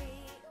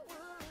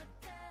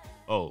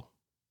 Oh.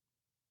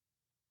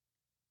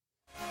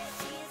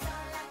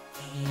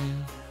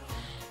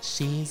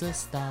 She's a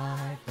star,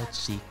 but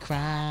she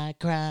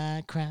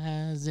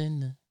cries in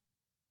the...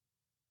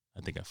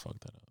 I think I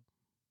fucked that up.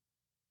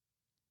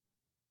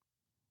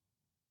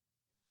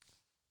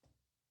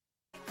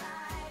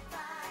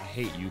 I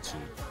hate YouTube.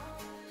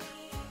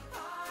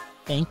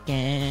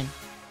 Thinking,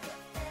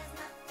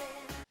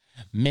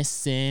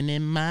 missing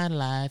in my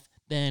life,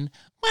 then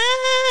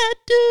why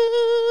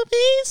do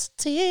these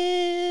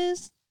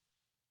tears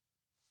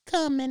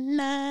come at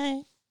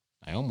night?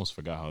 I almost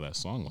forgot how that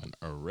song went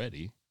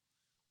already.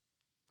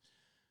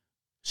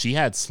 She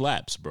had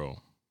slaps,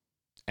 bro.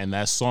 And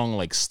that song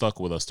like stuck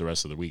with us the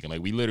rest of the weekend.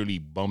 Like we literally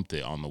bumped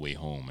it on the way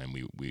home, and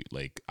we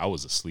like I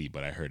was asleep,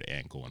 but I heard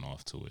Ant going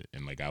off to it,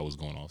 and like I was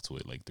going off to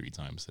it like 3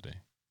 times today.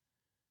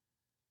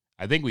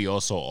 I think we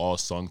also all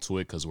sung to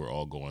it because we're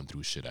all going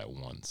through shit at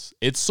once.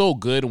 It's so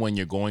good when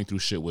you're going through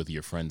shit with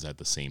your friends at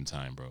the same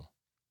time, bro.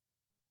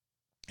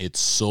 It's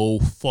so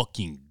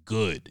fucking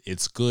good.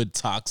 It's good,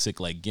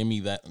 toxic. Like, give me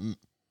that.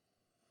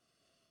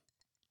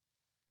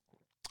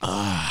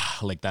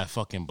 Like that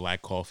fucking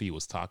black coffee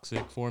was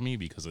toxic for me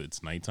because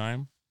it's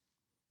nighttime.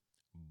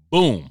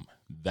 Boom.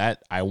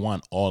 That, I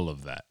want all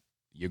of that.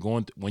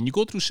 When you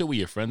go through shit with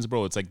your friends,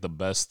 bro, it's like the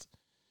best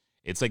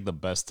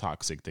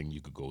toxic thing you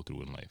could go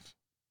through in life.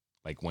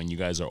 Like when you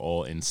guys are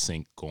all in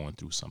sync going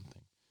through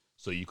something.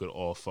 So you could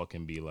all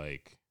fucking be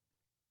like,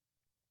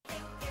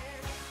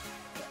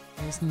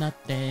 there's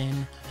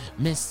nothing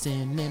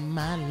missing in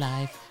my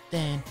life,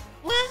 then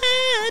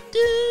why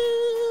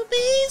do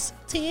these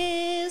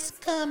tears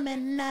come at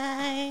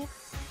night?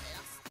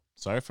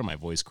 Sorry for my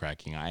voice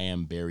cracking. I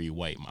am Barry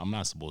White. I'm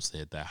not supposed to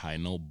hit that high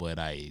note, but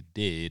I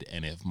did.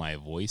 And if my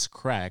voice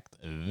cracked,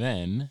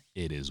 then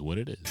it is what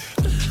it is.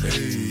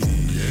 Hey,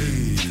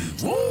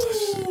 woo!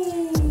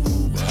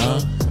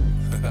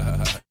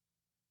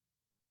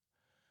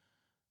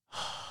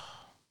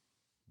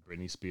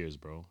 Britney Spears,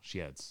 bro. She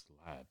had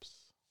slaps.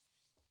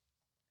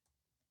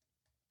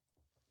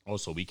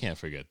 Also, we can't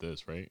forget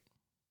this, right?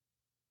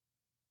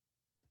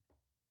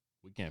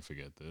 We can't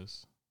forget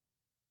this.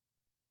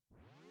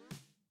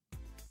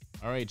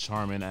 All right,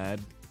 Charmin ad.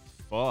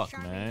 Fuck,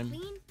 Sharp man. And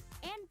clean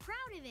and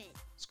proud of it.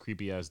 It's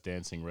creepy ass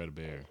dancing red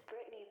bear.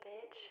 Britney,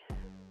 bitch.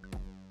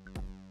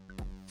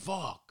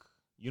 Fuck.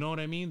 You know what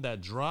I mean? That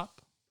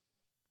drop.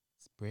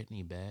 It's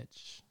Britney,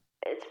 bitch.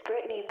 It's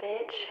Britney,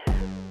 bitch.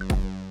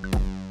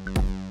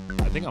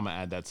 I think I'm gonna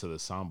add that to the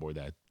soundboard.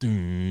 That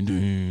dun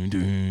dun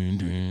dun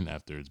dun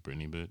after it's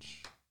Britney,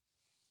 bitch.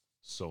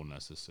 So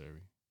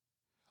necessary.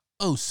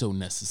 Oh, so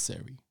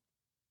necessary.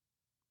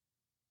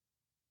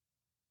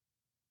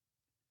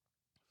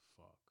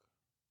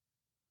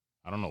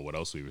 I don't know what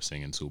else we were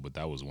singing to, but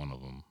that was one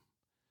of them.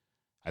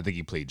 I think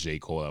he played J.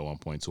 Cole at one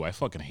point too. I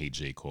fucking hate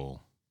J.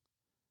 Cole.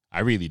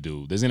 I really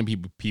do. There's going to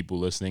be people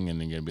listening and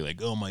they're going to be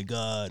like, oh my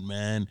God,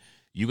 man.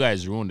 You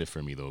guys ruined it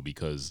for me though,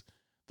 because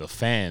the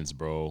fans,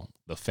 bro,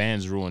 the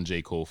fans ruined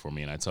J. Cole for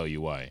me. And I tell you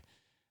why.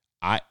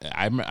 I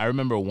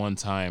remember one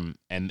time,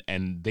 and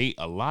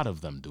a lot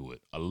of them do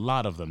it. A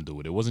lot of them do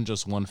it. It wasn't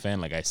just one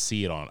fan. Like I've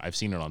seen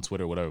it on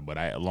Twitter or whatever. But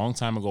a long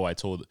time ago, I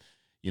told,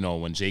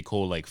 when J.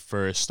 Cole like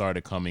first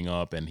started coming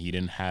up and he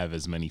didn't have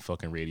as many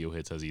fucking radio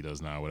hits as he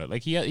does now. Whatever.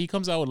 Like he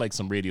comes out with like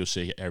some radio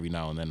shit every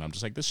now and then. I'm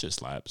just like, this shit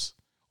slaps.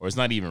 Or it's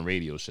not even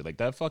radio shit. Like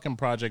that fucking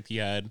project he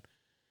had,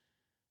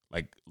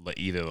 like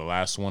either the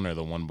last one or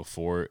the one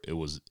before, it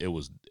was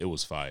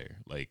fire.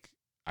 Like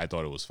I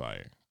thought it was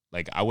fire.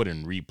 Like I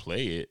wouldn't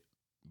replay it,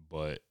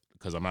 but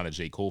because I'm not a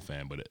J. Cole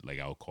fan, but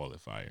I'll call it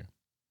fire.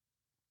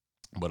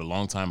 But a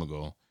long time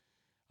ago,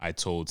 I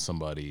told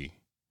somebody,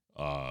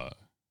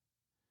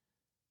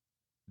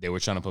 they were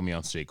trying to put me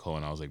on J. Cole,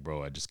 and I was like,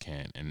 bro, I just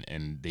can't.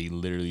 And they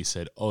literally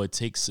said, oh, it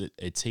takes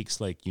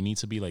like, you need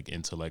to be like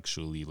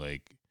intellectually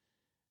like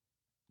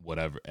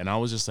whatever. And I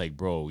was just like,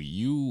 bro,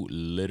 you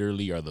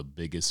literally are the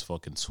biggest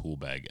fucking tool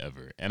bag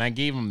ever. And I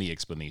gave him the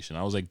explanation.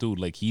 I was like, dude,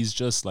 like he's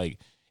just like,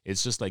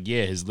 it's just like,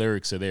 yeah, his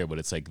lyrics are there, but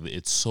it's like,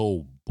 it's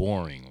so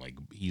boring. Like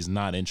he's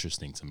not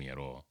interesting to me at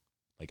all.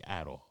 Like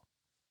at all.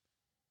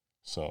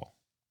 So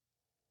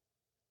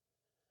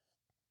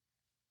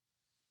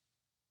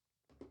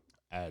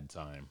ad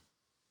time.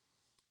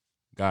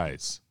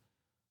 Guys,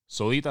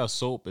 Solita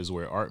Soap is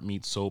where art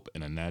meets soap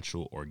in a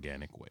natural,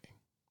 organic way.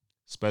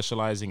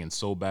 Specializing in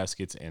soap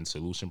baskets and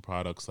solution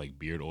products like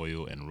beard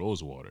oil and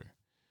rose water.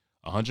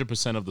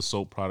 100% of the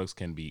soap products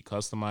can be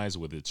customized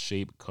with its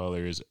shape,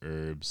 colors,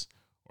 herbs,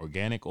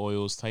 organic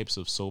oils, types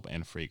of soap,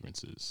 and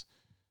fragrances.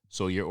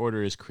 So your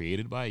order is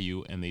created by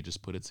you, and they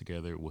just put it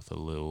together with a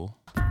little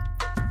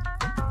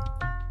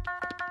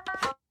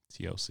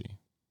TLC.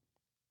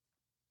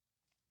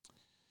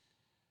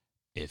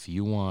 If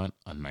you want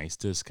a nice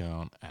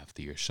discount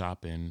after you're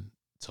shopping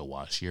to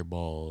wash your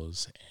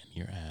balls and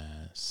your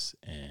ass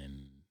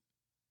and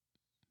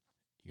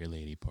your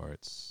lady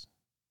parts,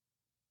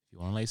 if you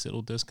want a nice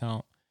little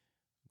discount,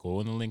 go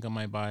in the link on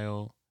my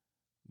bio,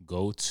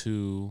 go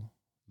to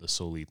the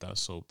Solita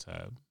Soap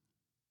tab,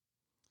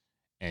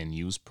 and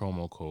use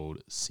promo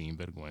code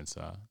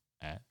Sinvergüenza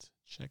at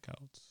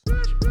checkout.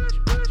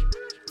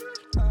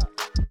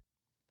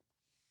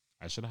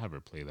 I should have her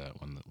play that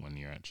when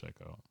you're at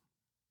checkout.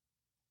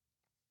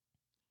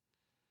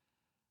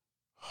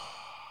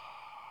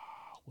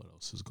 What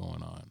else is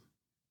going on?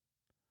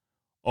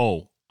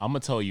 Oh, I'm gonna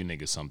tell you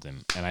niggas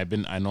something,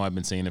 and I know I've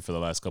been saying it for the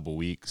last couple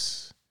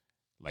weeks,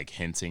 like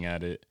hinting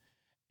at it,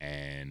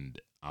 and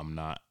I'm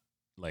not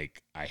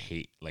like I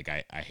hate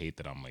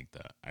that I'm like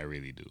that. I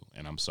really do,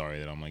 and I'm sorry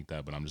that I'm like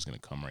that, but I'm just gonna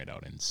come right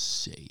out and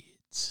say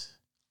it.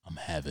 I'm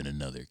having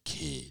another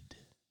kid.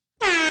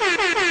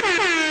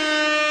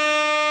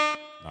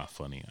 Not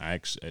funny.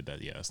 That's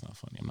not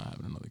funny. I'm not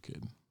having another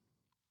kid.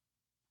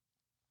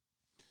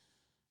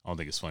 I don't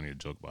think it's funny to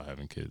joke about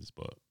having kids,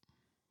 but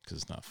because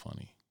it's not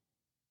funny.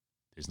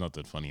 There's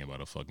nothing funny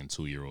about a fucking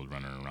 2-year-old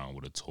running around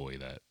with a toy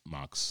that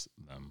mocks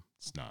them.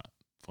 It's not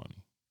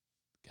funny.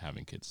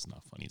 Having kids is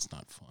not funny. It's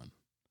not fun.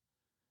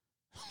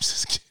 I'm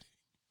just kidding.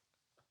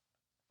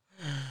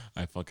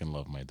 I fucking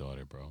love my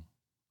daughter, bro.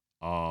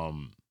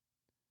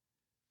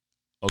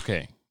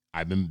 Okay.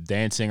 I've been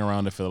dancing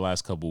around it for the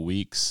last couple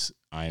weeks.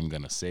 I'm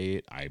gonna say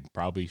it. I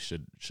probably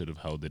should have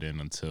held it in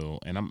until,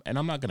 and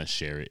I'm not gonna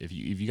share it. If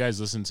you guys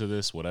listen to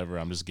this, whatever,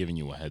 I'm just giving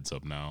you a heads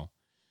up now.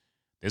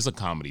 There's a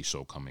comedy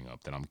show coming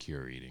up that I'm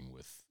curating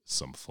with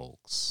some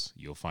folks.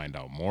 You'll find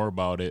out more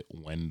about it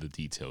when the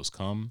details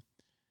come.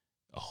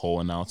 A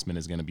whole announcement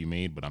is gonna be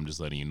made, but I'm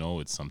just letting you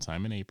know it's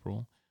sometime in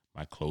April.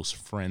 My close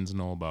friends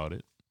know about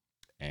it,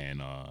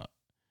 and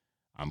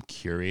I'm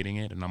curating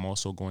it, and I'm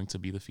also going to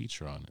be the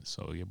feature on it.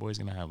 So your boy's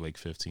going to have like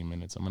 15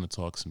 minutes. I'm going to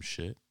talk some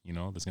shit. You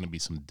know, there's going to be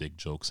some dick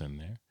jokes in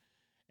there,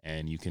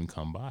 and you can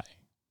come by.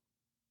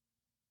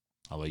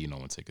 I'll let you know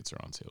when tickets are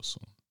on sale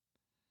soon.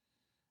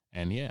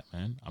 And yeah,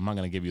 man, I'm not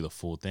going to give you the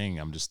full thing.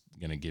 I'm just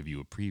going to give you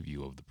a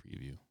preview of the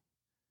preview.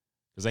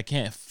 Because I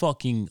can't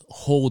fucking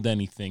hold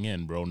anything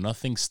in, bro.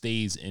 Nothing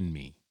stays in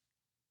me.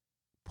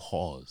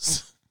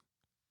 Pause.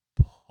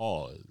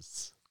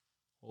 Pause.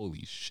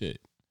 Holy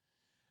shit.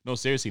 No,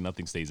 seriously,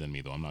 nothing stays in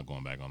me, though. I'm not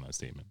going back on that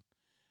statement.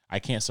 I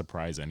can't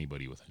surprise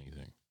anybody with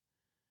anything.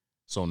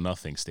 So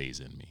nothing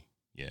stays in me.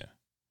 Yeah.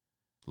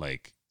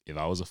 Like, if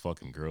I was a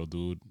fucking girl,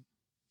 dude,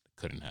 I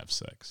couldn't have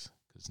sex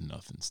because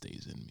nothing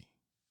stays in me.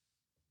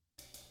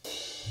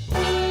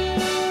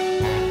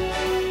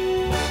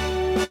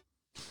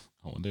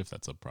 I wonder if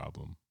that's a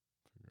problem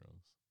for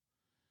girls.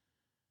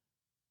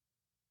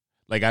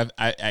 Like,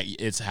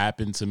 it's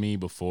happened to me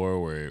before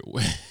where...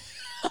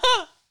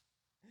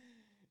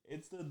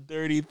 It's the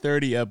Dirty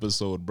 30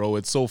 episode, bro.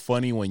 It's so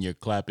funny when you're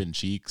clapping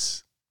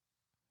cheeks.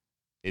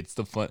 It's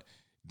the fun.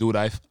 Dude,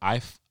 I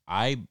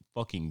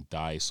fucking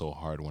die so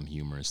hard when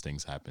humorous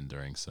things happen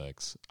during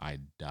sex. I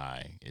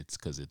die. It's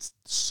because it's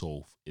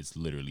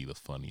literally the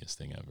funniest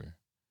thing ever.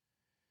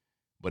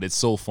 But it's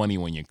so funny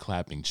when you're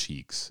clapping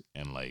cheeks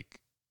and like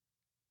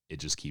it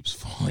just keeps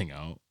falling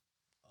out.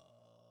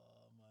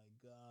 Oh my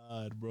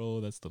God,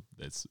 bro. It's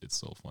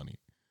so funny.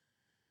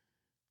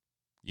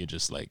 You're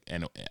just like,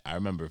 and I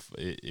remember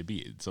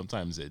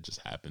sometimes it just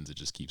happens. It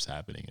just keeps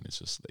happening, and it's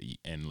just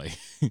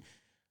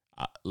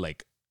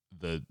like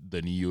the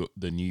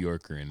New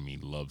Yorker in me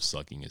loves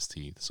sucking his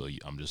teeth. So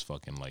I'm just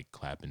fucking like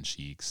clapping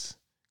cheeks.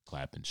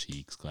 You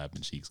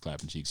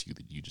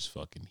just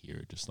fucking hear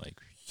it just like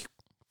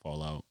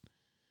fall out.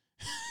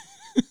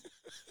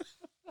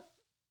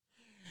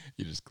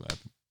 You're just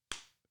clapping,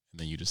 and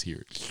then you just hear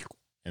it,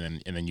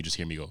 and then you just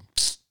hear me go.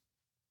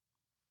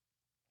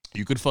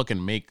 You could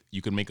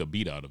make a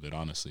beat out of it,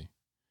 honestly.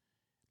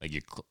 Like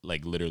you're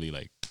like literally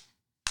like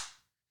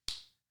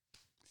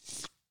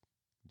it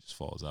just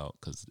falls out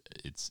because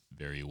it's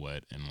very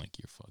wet and like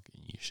your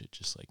shit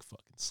just like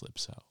fucking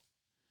slips out,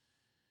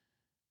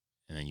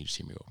 and then you just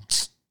hear me go.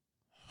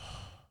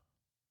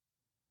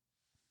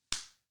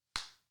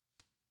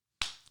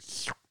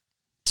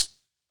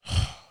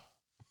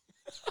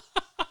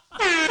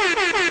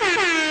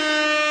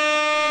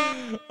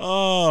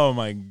 Oh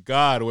my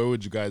God, where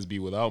would you guys be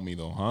without me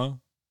though, huh?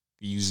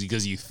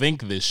 Because you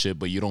think this shit,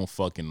 but you don't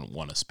fucking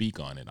want to speak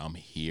on it. I'm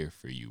here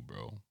for you,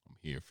 bro. I'm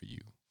here for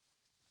you.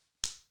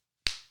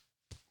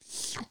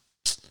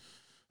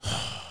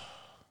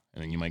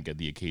 And then you might get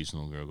the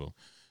occasional girl go,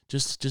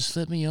 just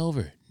flip me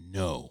over.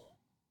 No.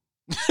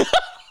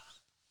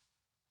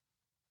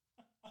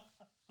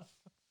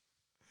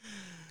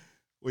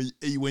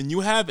 when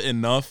you have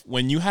enough,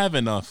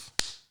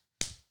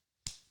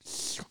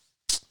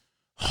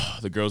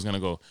 the girl's gonna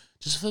go,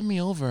 just flip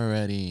me over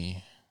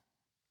already.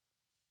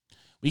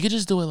 We could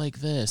just do it like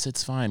this.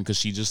 It's fine. Because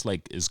she just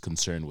like is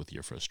concerned with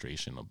your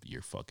frustration of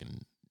your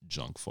fucking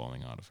junk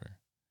falling out of her.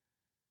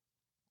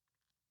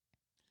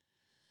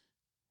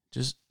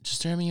 Just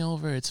turn me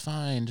over. It's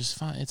fine.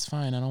 It's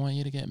fine. I don't want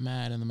you to get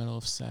mad in the middle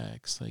of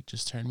sex. Like,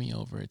 just turn me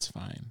over. It's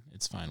fine.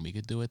 It's fine. We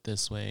could do it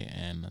this way,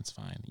 and that's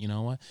fine. You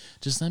know what?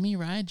 Just let me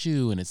ride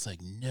you. And it's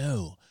like,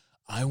 no,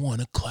 I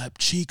want to clap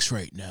cheeks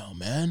right now,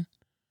 man.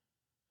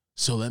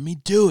 So let me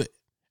do it.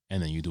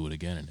 And then you do it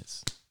again, and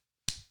it's...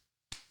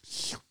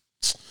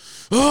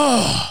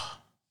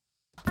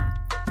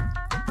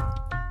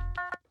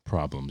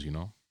 Problems, you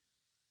know?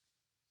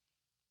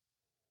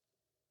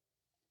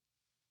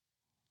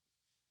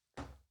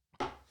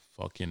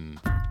 Fucking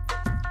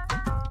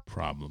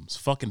problems.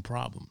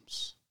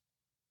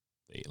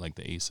 Like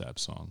the ASAP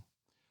song.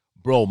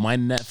 Bro, my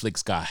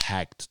Netflix got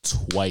hacked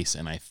twice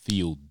and I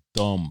feel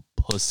dumb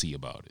pussy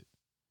about it.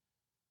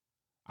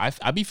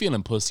 I be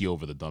feeling pussy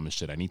over the dumbest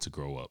shit. I need to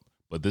grow up.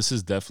 But this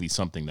is definitely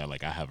something that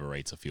like I have a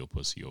right to feel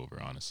pussy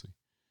over, honestly.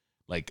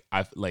 Like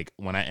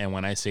when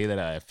I say that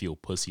I feel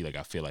pussy, like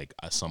I feel like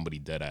somebody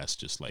dead ass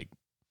just like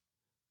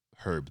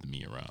herbed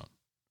me around.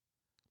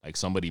 Like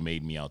somebody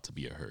made me out to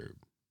be a herb.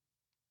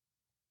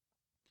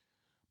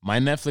 My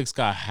Netflix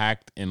got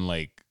hacked in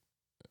like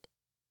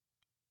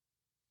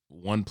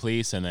one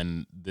place, and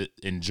then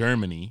in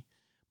Germany,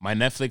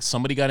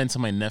 somebody got into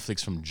my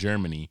Netflix from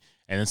Germany,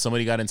 and then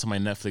somebody got into my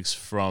Netflix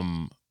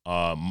from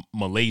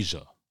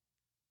Malaysia.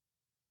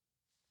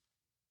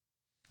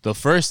 The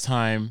first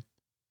time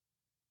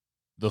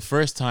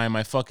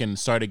I fucking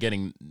started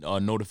getting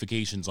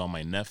notifications on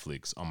my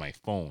Netflix on my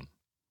phone,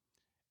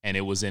 and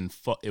it was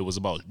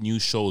about new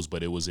shows,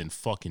 but it was in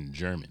fucking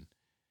German,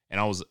 and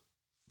I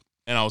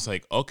was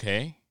like,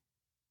 okay,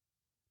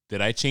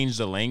 did I change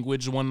the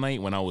language one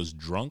night when I was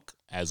drunk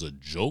as a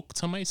joke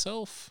to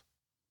myself?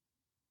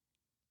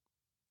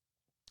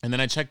 And then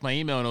I checked my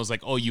email and I was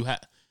like, oh, you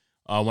had.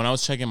 When I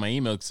was checking my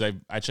email, because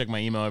I check my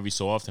email every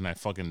so often, I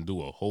fucking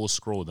do a whole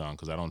scroll down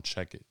because I don't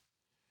check it.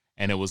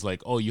 And it was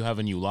like, oh, you have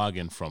a new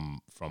login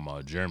from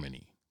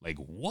Germany. Like,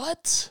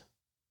 what?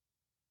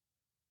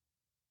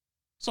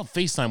 So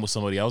FaceTime with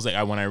somebody. I was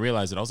like, when I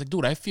realized it, I was like,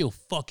 dude, I feel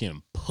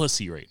fucking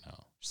pussy right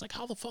now. She's like,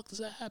 how the fuck does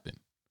that happen?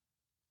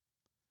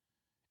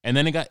 And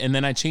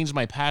then I changed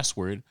my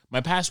password.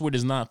 My password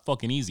is not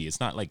fucking easy. It's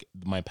not like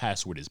my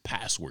password is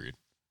password.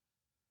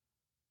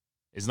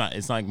 It's not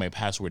like my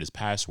password is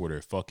password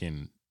or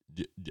fucking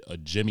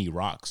Jimmy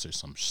Rocks or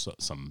some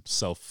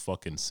self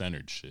fucking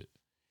centered shit.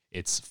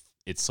 It's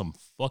some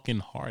fucking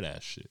hard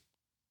ass shit.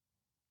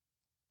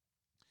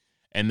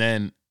 And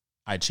then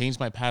I changed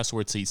my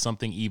password to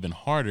something even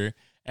harder,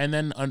 and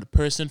then a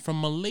person from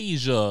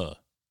Malaysia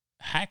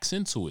hacks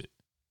into it.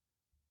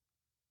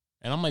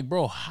 And I'm like,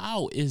 bro,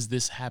 how is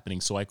this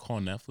happening? So I call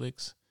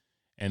Netflix,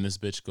 and this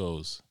bitch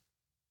goes,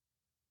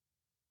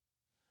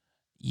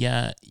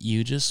 yeah,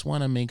 you just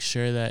want to make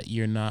sure that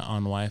you're not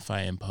on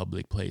Wi-Fi in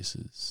public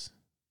places.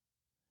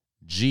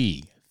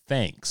 Gee,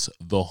 thanks.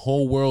 The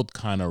whole world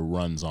kind of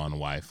runs on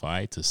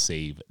Wi-Fi to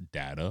save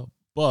data,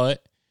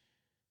 but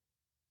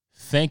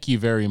thank you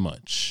very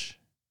much.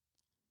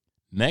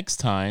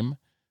 Next time,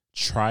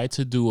 try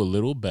to do a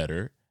little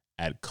better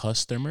at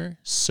customer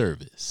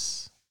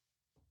service.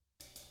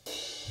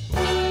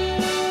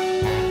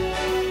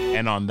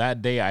 And on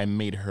that day, I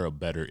made her a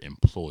better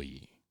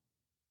employee.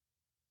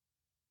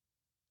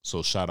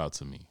 So shout out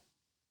to me.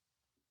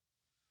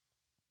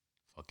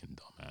 Fucking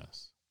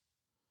dumbass.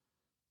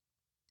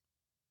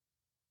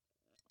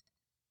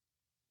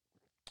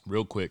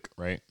 Real quick,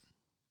 right?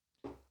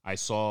 I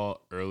saw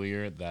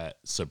earlier that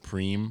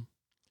Supreme,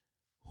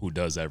 who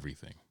does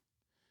everything.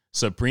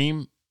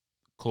 Supreme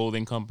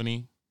clothing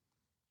company,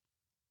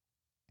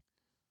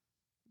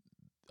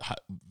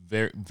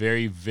 very,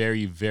 very,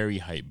 very, very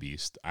hype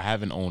beast. I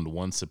haven't owned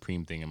one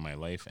Supreme thing in my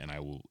life, and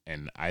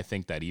I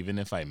think that even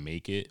if I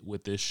make it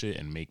with this shit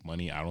and make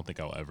money, I don't think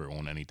I'll ever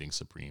own anything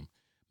Supreme.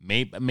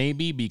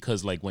 Maybe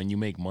because like when you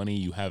make money,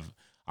 you have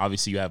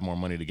more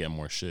money to get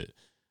more shit.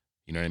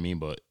 You know what I mean?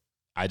 But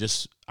I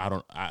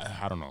don't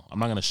know. I'm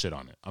not gonna shit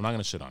on it.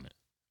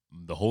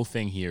 The whole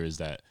thing here is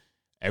that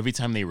every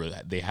time they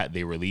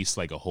release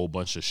like a whole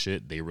bunch of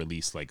shit, they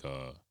release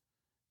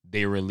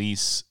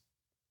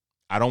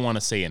I don't want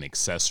to say an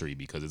accessory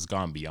because it's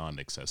gone beyond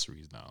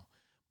accessories now.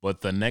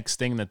 But the next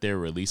thing that they're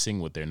releasing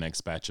with their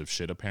next batch of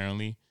shit,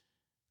 apparently,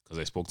 because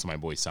I spoke to my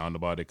boy Sound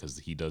about it, because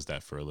he does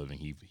that for a living.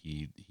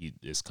 He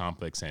is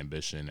Complex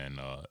Ambition, and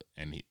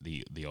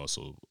he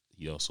also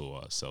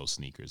sells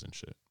sneakers and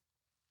shit.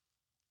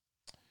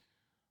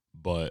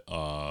 But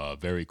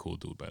very cool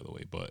dude, by the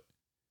way. But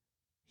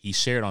he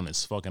shared on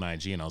his fucking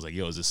IG, and I was like,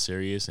 yo, is this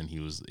serious? And he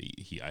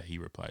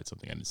replied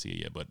something. I didn't see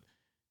it yet, but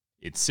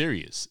it's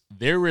serious.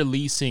 They're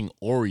releasing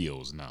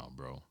Oreos now,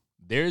 bro.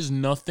 There's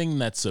nothing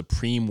that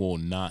Supreme will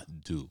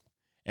not do.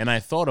 And I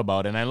thought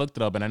about it, and I looked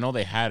it up, and I know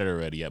they had it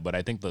already, but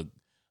I think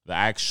the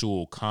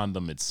actual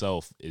condom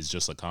itself is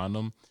just a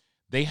condom.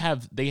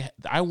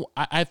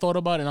 I thought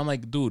about it and I'm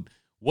like, dude,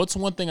 what's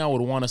one thing I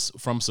would want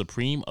from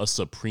Supreme? A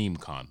Supreme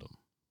condom.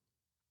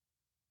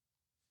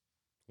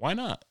 Why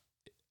not?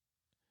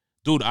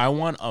 Dude, I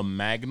want a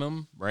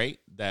Magnum, right?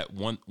 That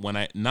one when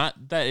I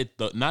not that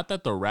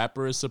the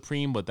wrapper is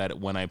Supreme, but that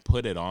when I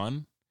put it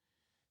on,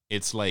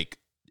 it's like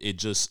it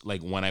just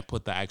like when I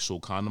put the actual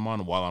condom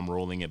on while I'm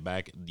rolling it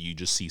back, you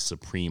just see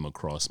Supreme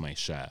across my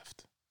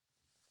shaft.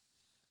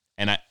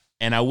 And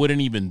I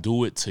wouldn't even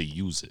do it to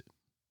use it.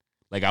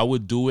 Like I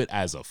would do it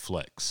as a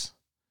flex.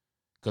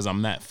 Cause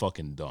I'm that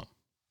fucking dumb.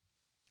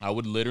 I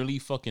would literally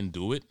fucking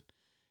do it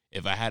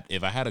if I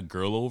had a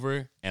girl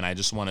over and I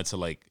just wanted to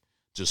like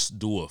just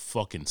do a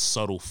fucking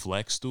subtle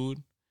flex,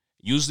 dude.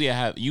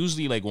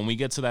 Usually like when we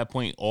get to that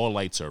point, all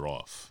lights are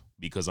off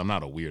because I'm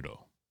not a weirdo.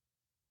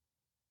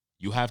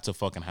 You have to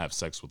fucking have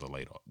sex with the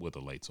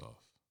lights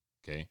off.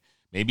 Okay?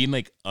 Maybe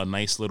like a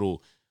nice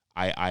little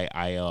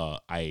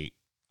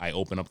I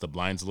open up the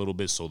blinds a little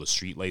bit so the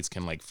street lights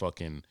can like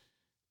fucking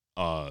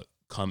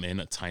come in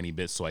a tiny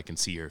bit so I can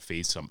see her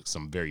face.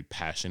 Some very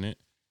passionate.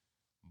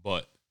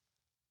 But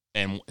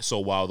and so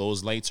while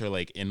those lights are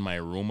like in my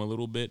room a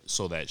little bit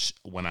so that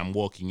when I'm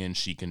walking in,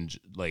 she can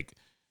like,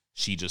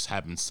 she just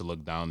happens to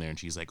look down there and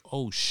she's like,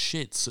 oh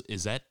shit, so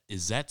is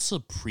that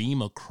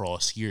Supreme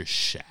across your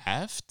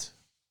shaft?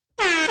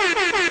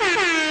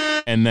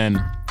 And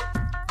then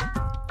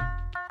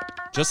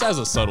just as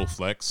a subtle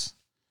flex,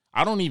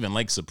 I don't even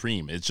like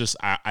Supreme. It's just,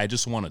 I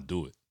just want to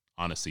do it,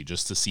 honestly,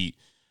 just to see.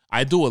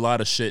 I do a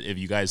lot of shit, if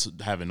you guys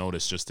haven't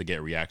noticed, just to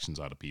get reactions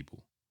out of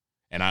people.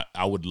 And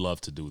I would love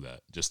to do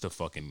that, just to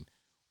fucking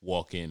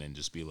walk in and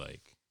just be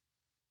like,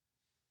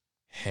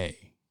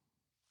 hey,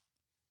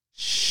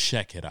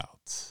 check it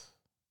out.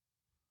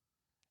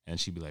 And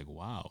she'd be like,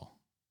 wow,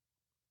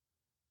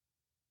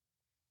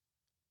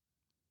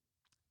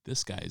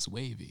 this guy's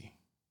wavy.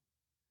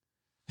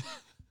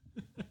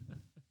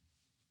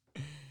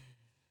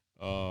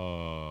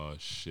 Oh,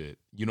 shit.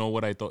 You know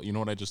what I thought? You know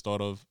what I just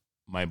thought of?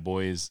 My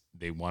boys,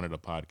 they wanted a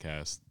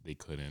podcast. They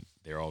couldn't.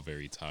 They're all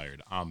very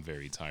tired. I'm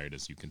very tired,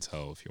 as you can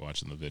tell if you're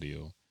watching the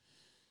video.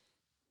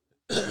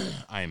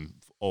 I'm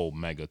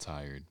mega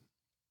tired.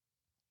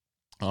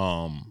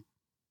 But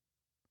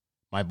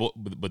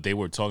they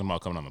were talking about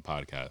coming on the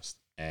podcast,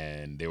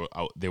 and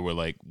they were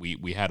like,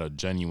 we had a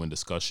genuine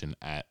discussion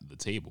at the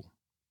table.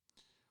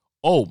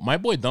 Oh, my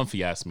boy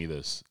Dunphy asked me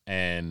this,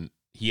 and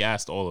he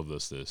asked all of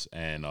us this,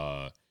 and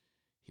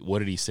what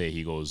did he say?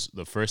 He goes,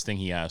 the first thing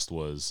he asked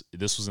was,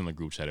 this was in the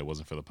group chat, it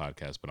wasn't for the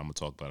podcast, but I'm gonna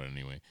talk about it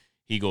anyway.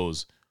 He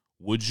goes,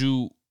 would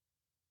you,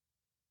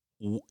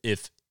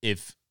 if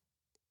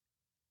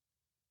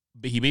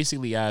he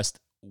basically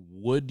asked,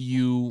 would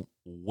you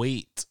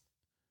wait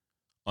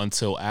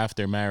until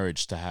after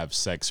marriage to have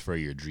sex for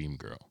your dream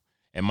girl?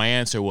 And my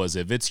answer was,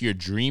 if it's your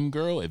dream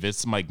girl, if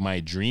it's like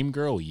my dream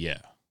girl,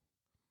 yeah.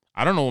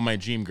 I don't know what my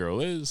dream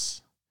girl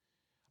is.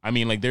 I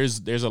mean, like,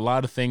 there's a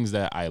lot of things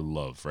that I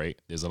love, right?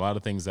 There's a lot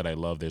of things that I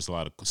love. There's a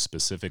lot of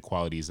specific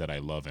qualities that I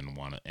love and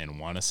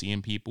wanna see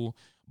in people.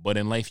 But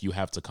in life, you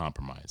have to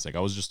compromise. Like, I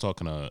was just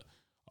talking to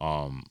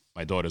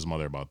my daughter's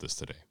mother about this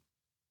today,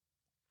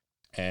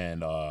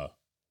 and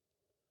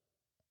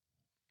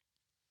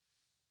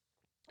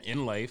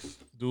in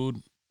life,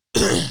 dude,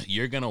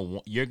 you're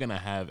gonna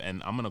have,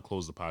 and I'm gonna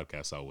close the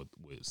podcast out with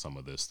some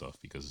of this stuff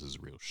because this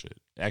is real shit.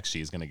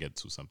 Actually, it's gonna get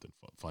to something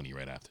funny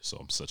right after, so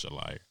I'm such a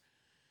liar.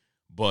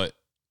 But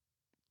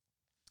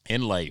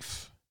in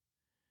life,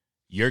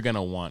 you're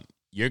gonna want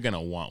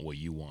what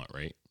you want,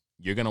 right?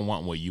 You're gonna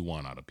want what you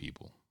want out of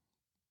people.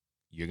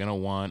 You're gonna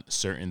want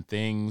certain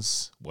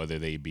things, whether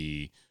they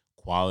be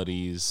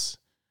qualities,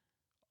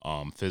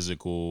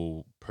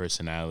 physical,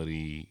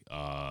 personality,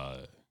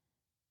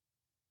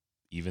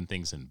 even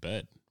things in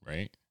bed,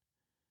 right?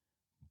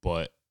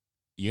 But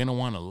you're gonna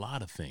want a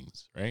lot of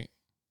things, right?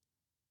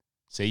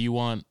 Say you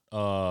want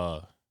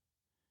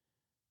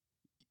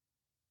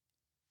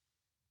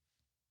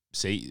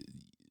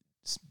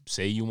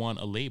say you want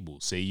a label.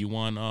 Say you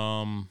want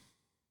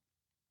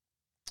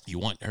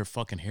her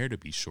fucking hair to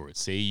be short.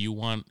 Say you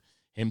want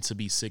him to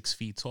be 6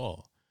 feet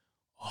tall.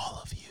 All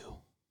of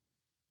you.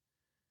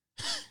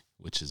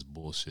 Which is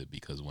bullshit,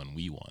 because when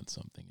we want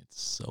something,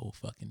 it's so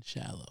fucking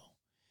shallow.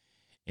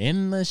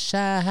 In the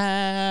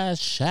shallow,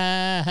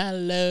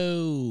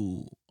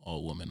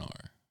 all women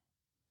are.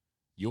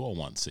 You all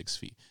want 6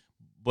 feet.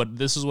 But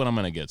this is what I'm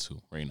going to get to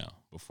right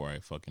now before I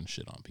fucking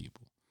shit on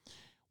people.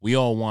 We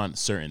all want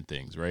certain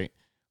things, right?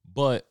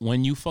 But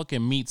when you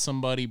fucking meet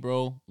somebody,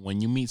 bro,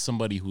 when you meet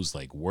somebody who's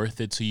like worth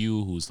it to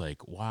you, who's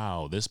like,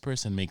 wow, this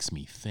person makes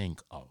me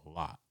think a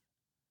lot.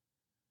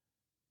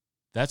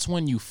 That's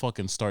when you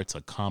fucking start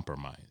to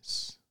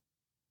compromise.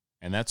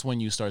 And that's when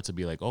you start to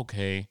be like,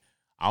 okay,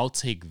 I'll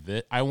take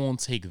that. I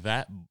won't take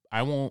that.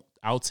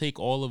 I'll take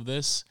all of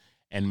this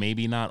and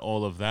maybe not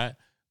all of that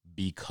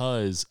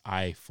because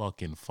I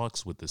fucking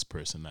fucks with this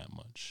person that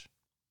much.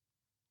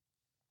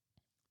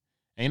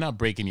 And you're not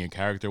breaking your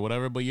character or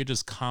whatever, but you're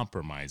just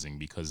compromising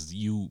because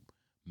you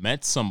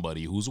met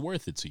somebody who's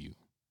worth it to you.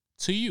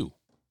 to you.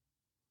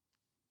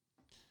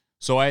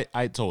 So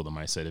I told him,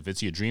 I said, if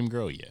it's your dream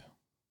girl, yeah.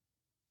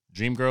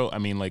 Dream girl, I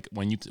mean, like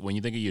when you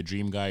think of your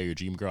dream guy or your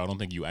dream girl, I don't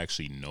think you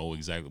actually know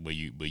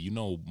exactly, but you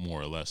know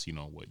more or less, you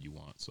know what you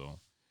want. So I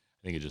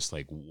think it's just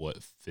like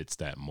what fits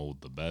that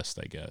mold the best,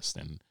 I guess.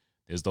 And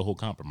there's the whole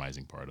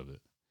compromising part of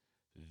it.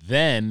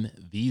 Then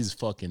these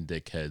fucking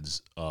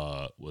dickheads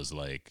was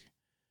like,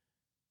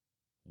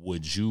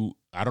 would you,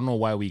 I don't know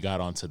why we got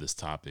onto this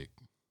topic.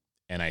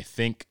 And I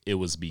think it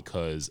was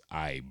because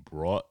I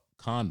brought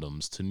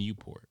condoms to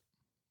Newport.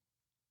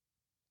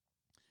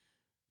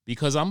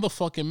 Because I'm the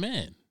fucking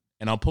man.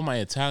 And I'll put my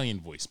Italian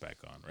voice back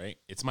on, right?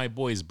 It's my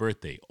boy's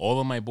birthday.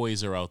 All of my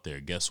boys are out there.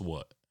 Guess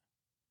what?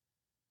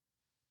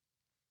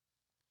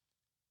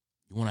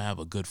 You want to have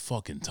a good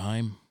fucking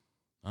time?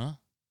 Huh?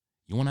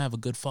 You want to have a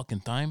good fucking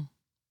time?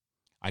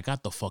 I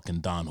got the fucking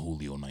Don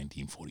Julio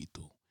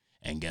 1942.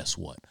 And guess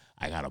what?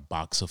 I got a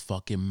box of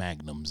fucking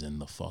Magnums in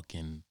the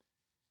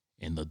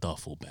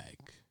duffel bag.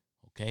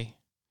 Okay?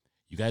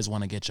 You guys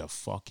want to get your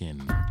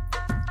fucking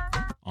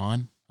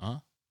on?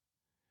 Huh?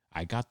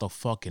 I got the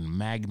fucking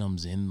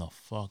Magnums in the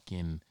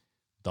fucking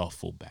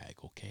duffel bag,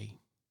 okay?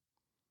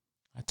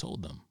 I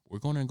told them, we're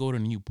going to go to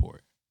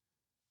Newport.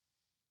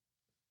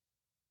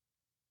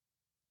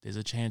 There's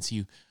a chance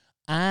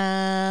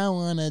I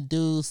want to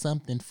do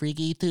something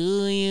freaky to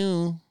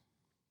you.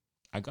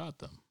 I got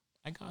them.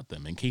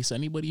 In case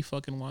anybody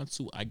fucking wants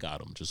to, I got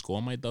them. Just go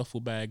in my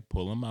duffel bag,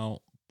 pull them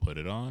out, put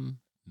it on.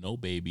 No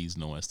babies,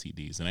 no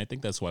STDs. And I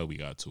think that's why we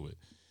got to it.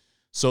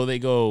 So they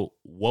go,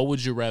 what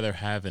would you rather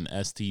have, an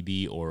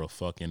STD or a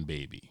fucking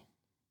baby?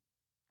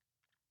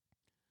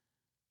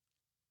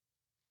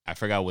 I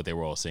forgot what they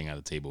were all saying at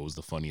the table. It was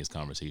the funniest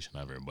conversation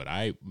ever. But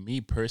me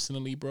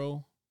personally,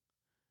 bro,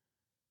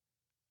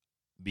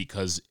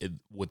 because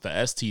with the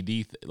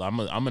STD, I'm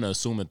going to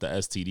assume that the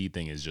STD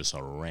thing is just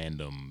a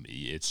random,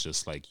 it's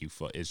just like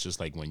it's just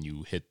like when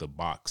you hit the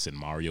box in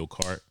Mario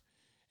Kart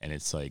and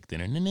it's like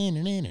until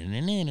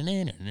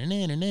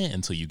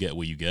you get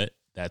what you get.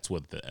 That's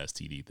what the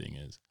STD thing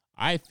is.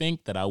 I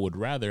think that I would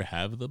rather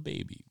have the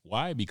baby.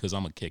 Why? Because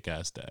I'm a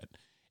kick-ass dad.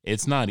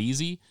 It's not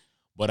easy,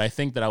 but I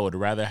think that I would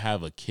rather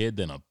have a kid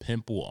than a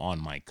pimple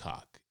on my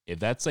cock. If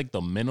that's like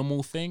the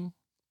minimal thing,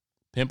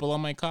 pimple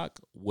on my cock,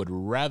 would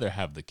rather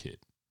have the kid.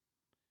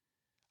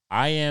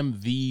 I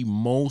am the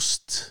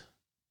most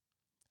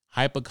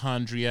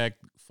hypochondriac,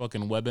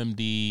 fucking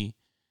WebMD,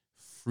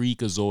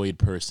 freakazoid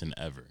person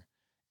ever.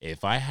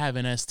 If I have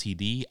an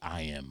STD,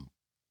 I am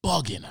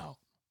bugging out.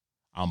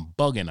 I'm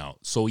bugging out.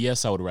 So,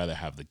 yes, I would rather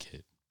have the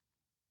kid.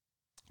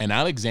 And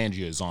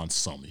Alexandria is on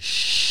some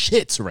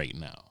shit right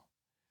now.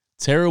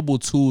 Terrible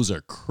twos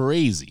are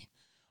crazy.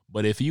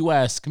 But if you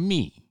ask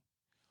me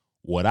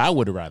what I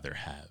would rather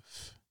have,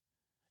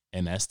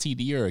 an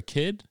STD or a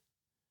kid,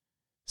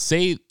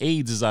 say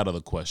AIDS is out of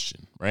the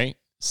question, right?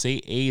 Say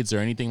AIDS or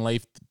anything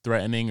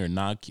life-threatening or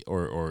not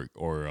or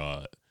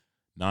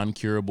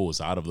non-curable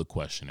is out of the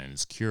question and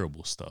it's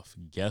curable stuff.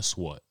 Guess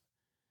what?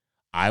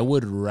 I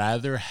would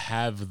rather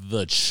have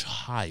the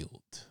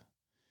child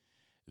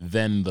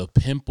than the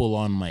pimple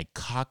on my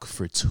cock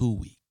for 2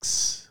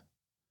 weeks.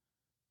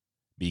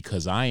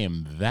 Because I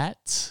am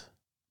that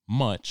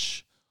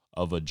much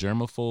of a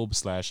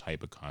germaphobe /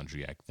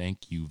 hypochondriac.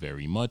 Thank you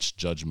very much.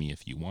 Judge me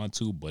if you want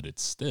to, but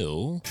it's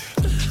still...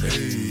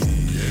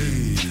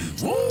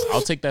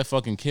 I'll take that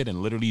fucking kid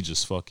and literally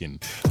just fucking...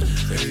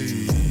 Just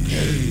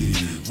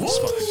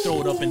fucking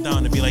throw it up and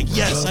down and be like,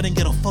 yes, I didn't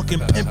get a fucking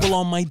pimple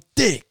on my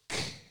dick.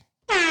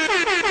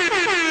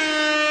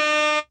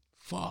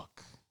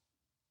 Fuck.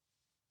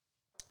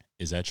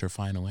 Is that your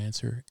final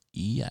answer?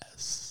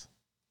 Yes.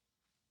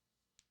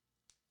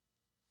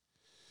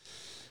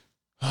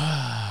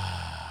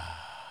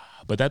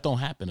 But that don't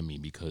happen to me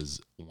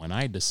because when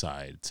I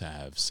decide to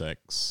have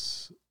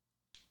sex,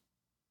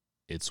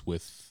 it's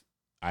with,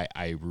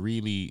 I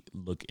really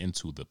look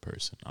into the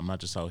person. I'm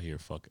not just out here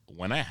fucking.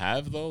 When I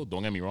have, though,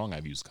 don't get me wrong,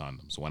 I've used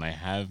condoms.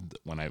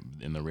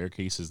 In the rare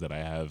cases that I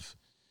have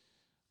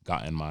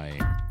gotten my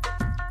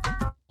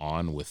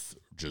on with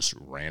just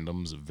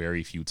randoms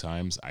very few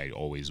times, I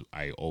always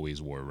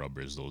wore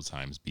rubbers those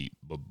times.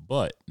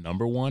 But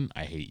number one,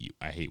 I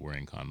hate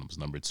wearing condoms.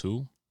 Number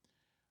two,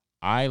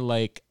 I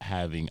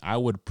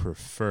would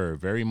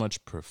very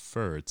much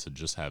prefer to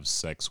just have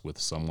sex with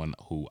someone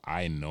who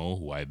I know,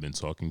 who I've been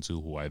talking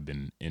to, who I've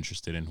been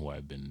interested in, who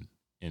I've been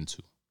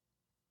into.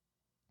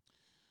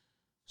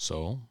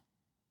 So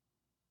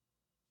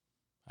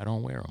I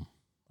don't wear them.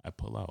 I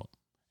pull out.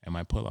 And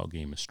my pull-out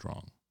game is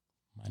strong.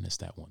 Minus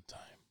that one time.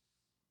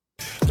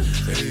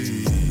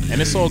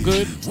 And it's all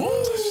good.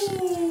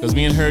 Because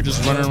me and her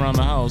just running around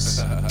the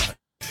house.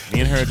 Me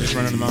and her just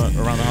running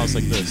around the house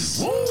like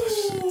this.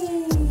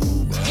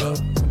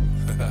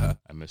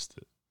 I missed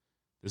it.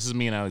 This is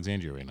me and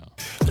Alexandria right now.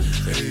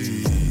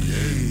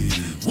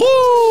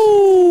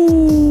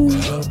 Woo!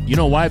 You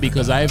know why?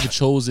 Because I have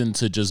chosen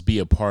to just be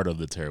a part of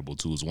the Terrible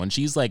Twos. When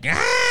she's like,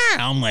 ah!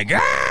 I'm like,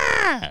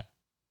 ah!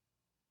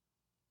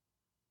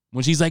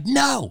 When she's like,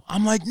 no,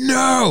 I'm like,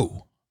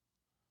 no.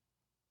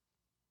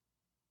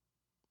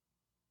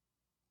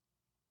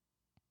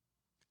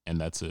 And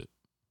that's it.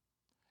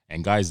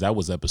 And guys, that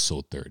was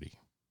episode 30.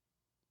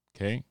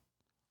 Okay?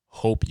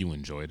 Hope you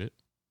enjoyed it.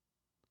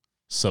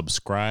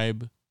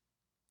 Subscribe,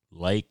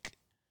 like,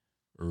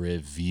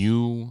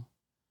 review,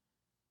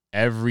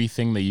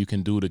 everything that you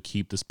can do to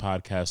keep this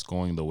podcast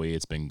going the way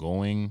it's been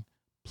going.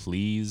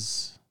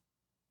 Please.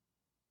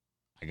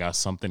 I got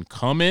something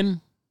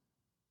coming.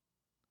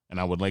 And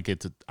I would like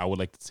to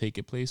take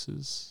it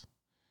places.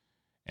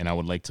 And I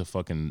would like to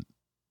fucking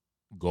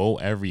go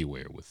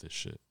everywhere with this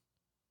shit.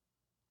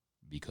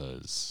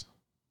 Because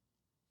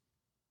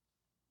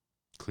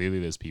clearly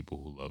there's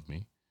people who love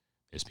me.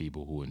 There's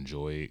people who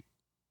enjoy,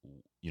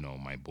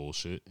 my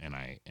bullshit, and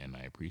I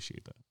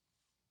appreciate that.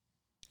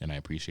 And I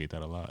appreciate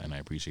that a lot. And I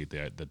appreciate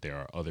that there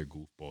are other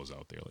goofballs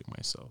out there like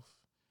myself.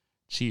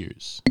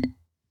 Cheers.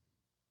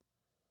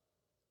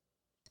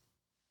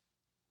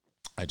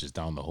 I just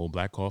downed the whole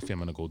black coffee. I'm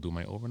going to go do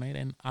my overnight,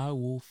 and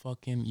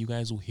you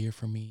guys will hear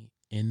from me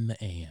in the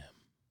AM.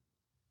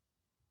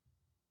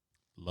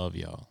 Love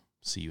y'all.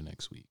 See you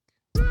next week.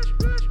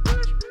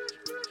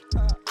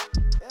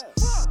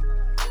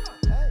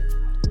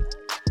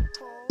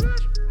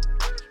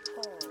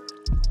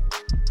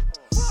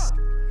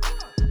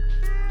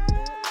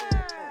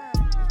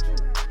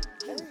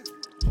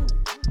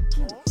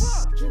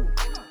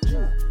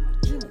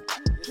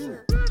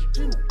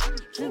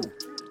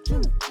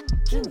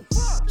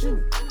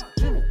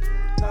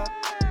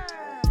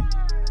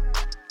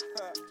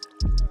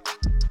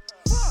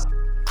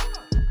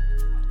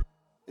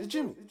 It's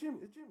Jimmy.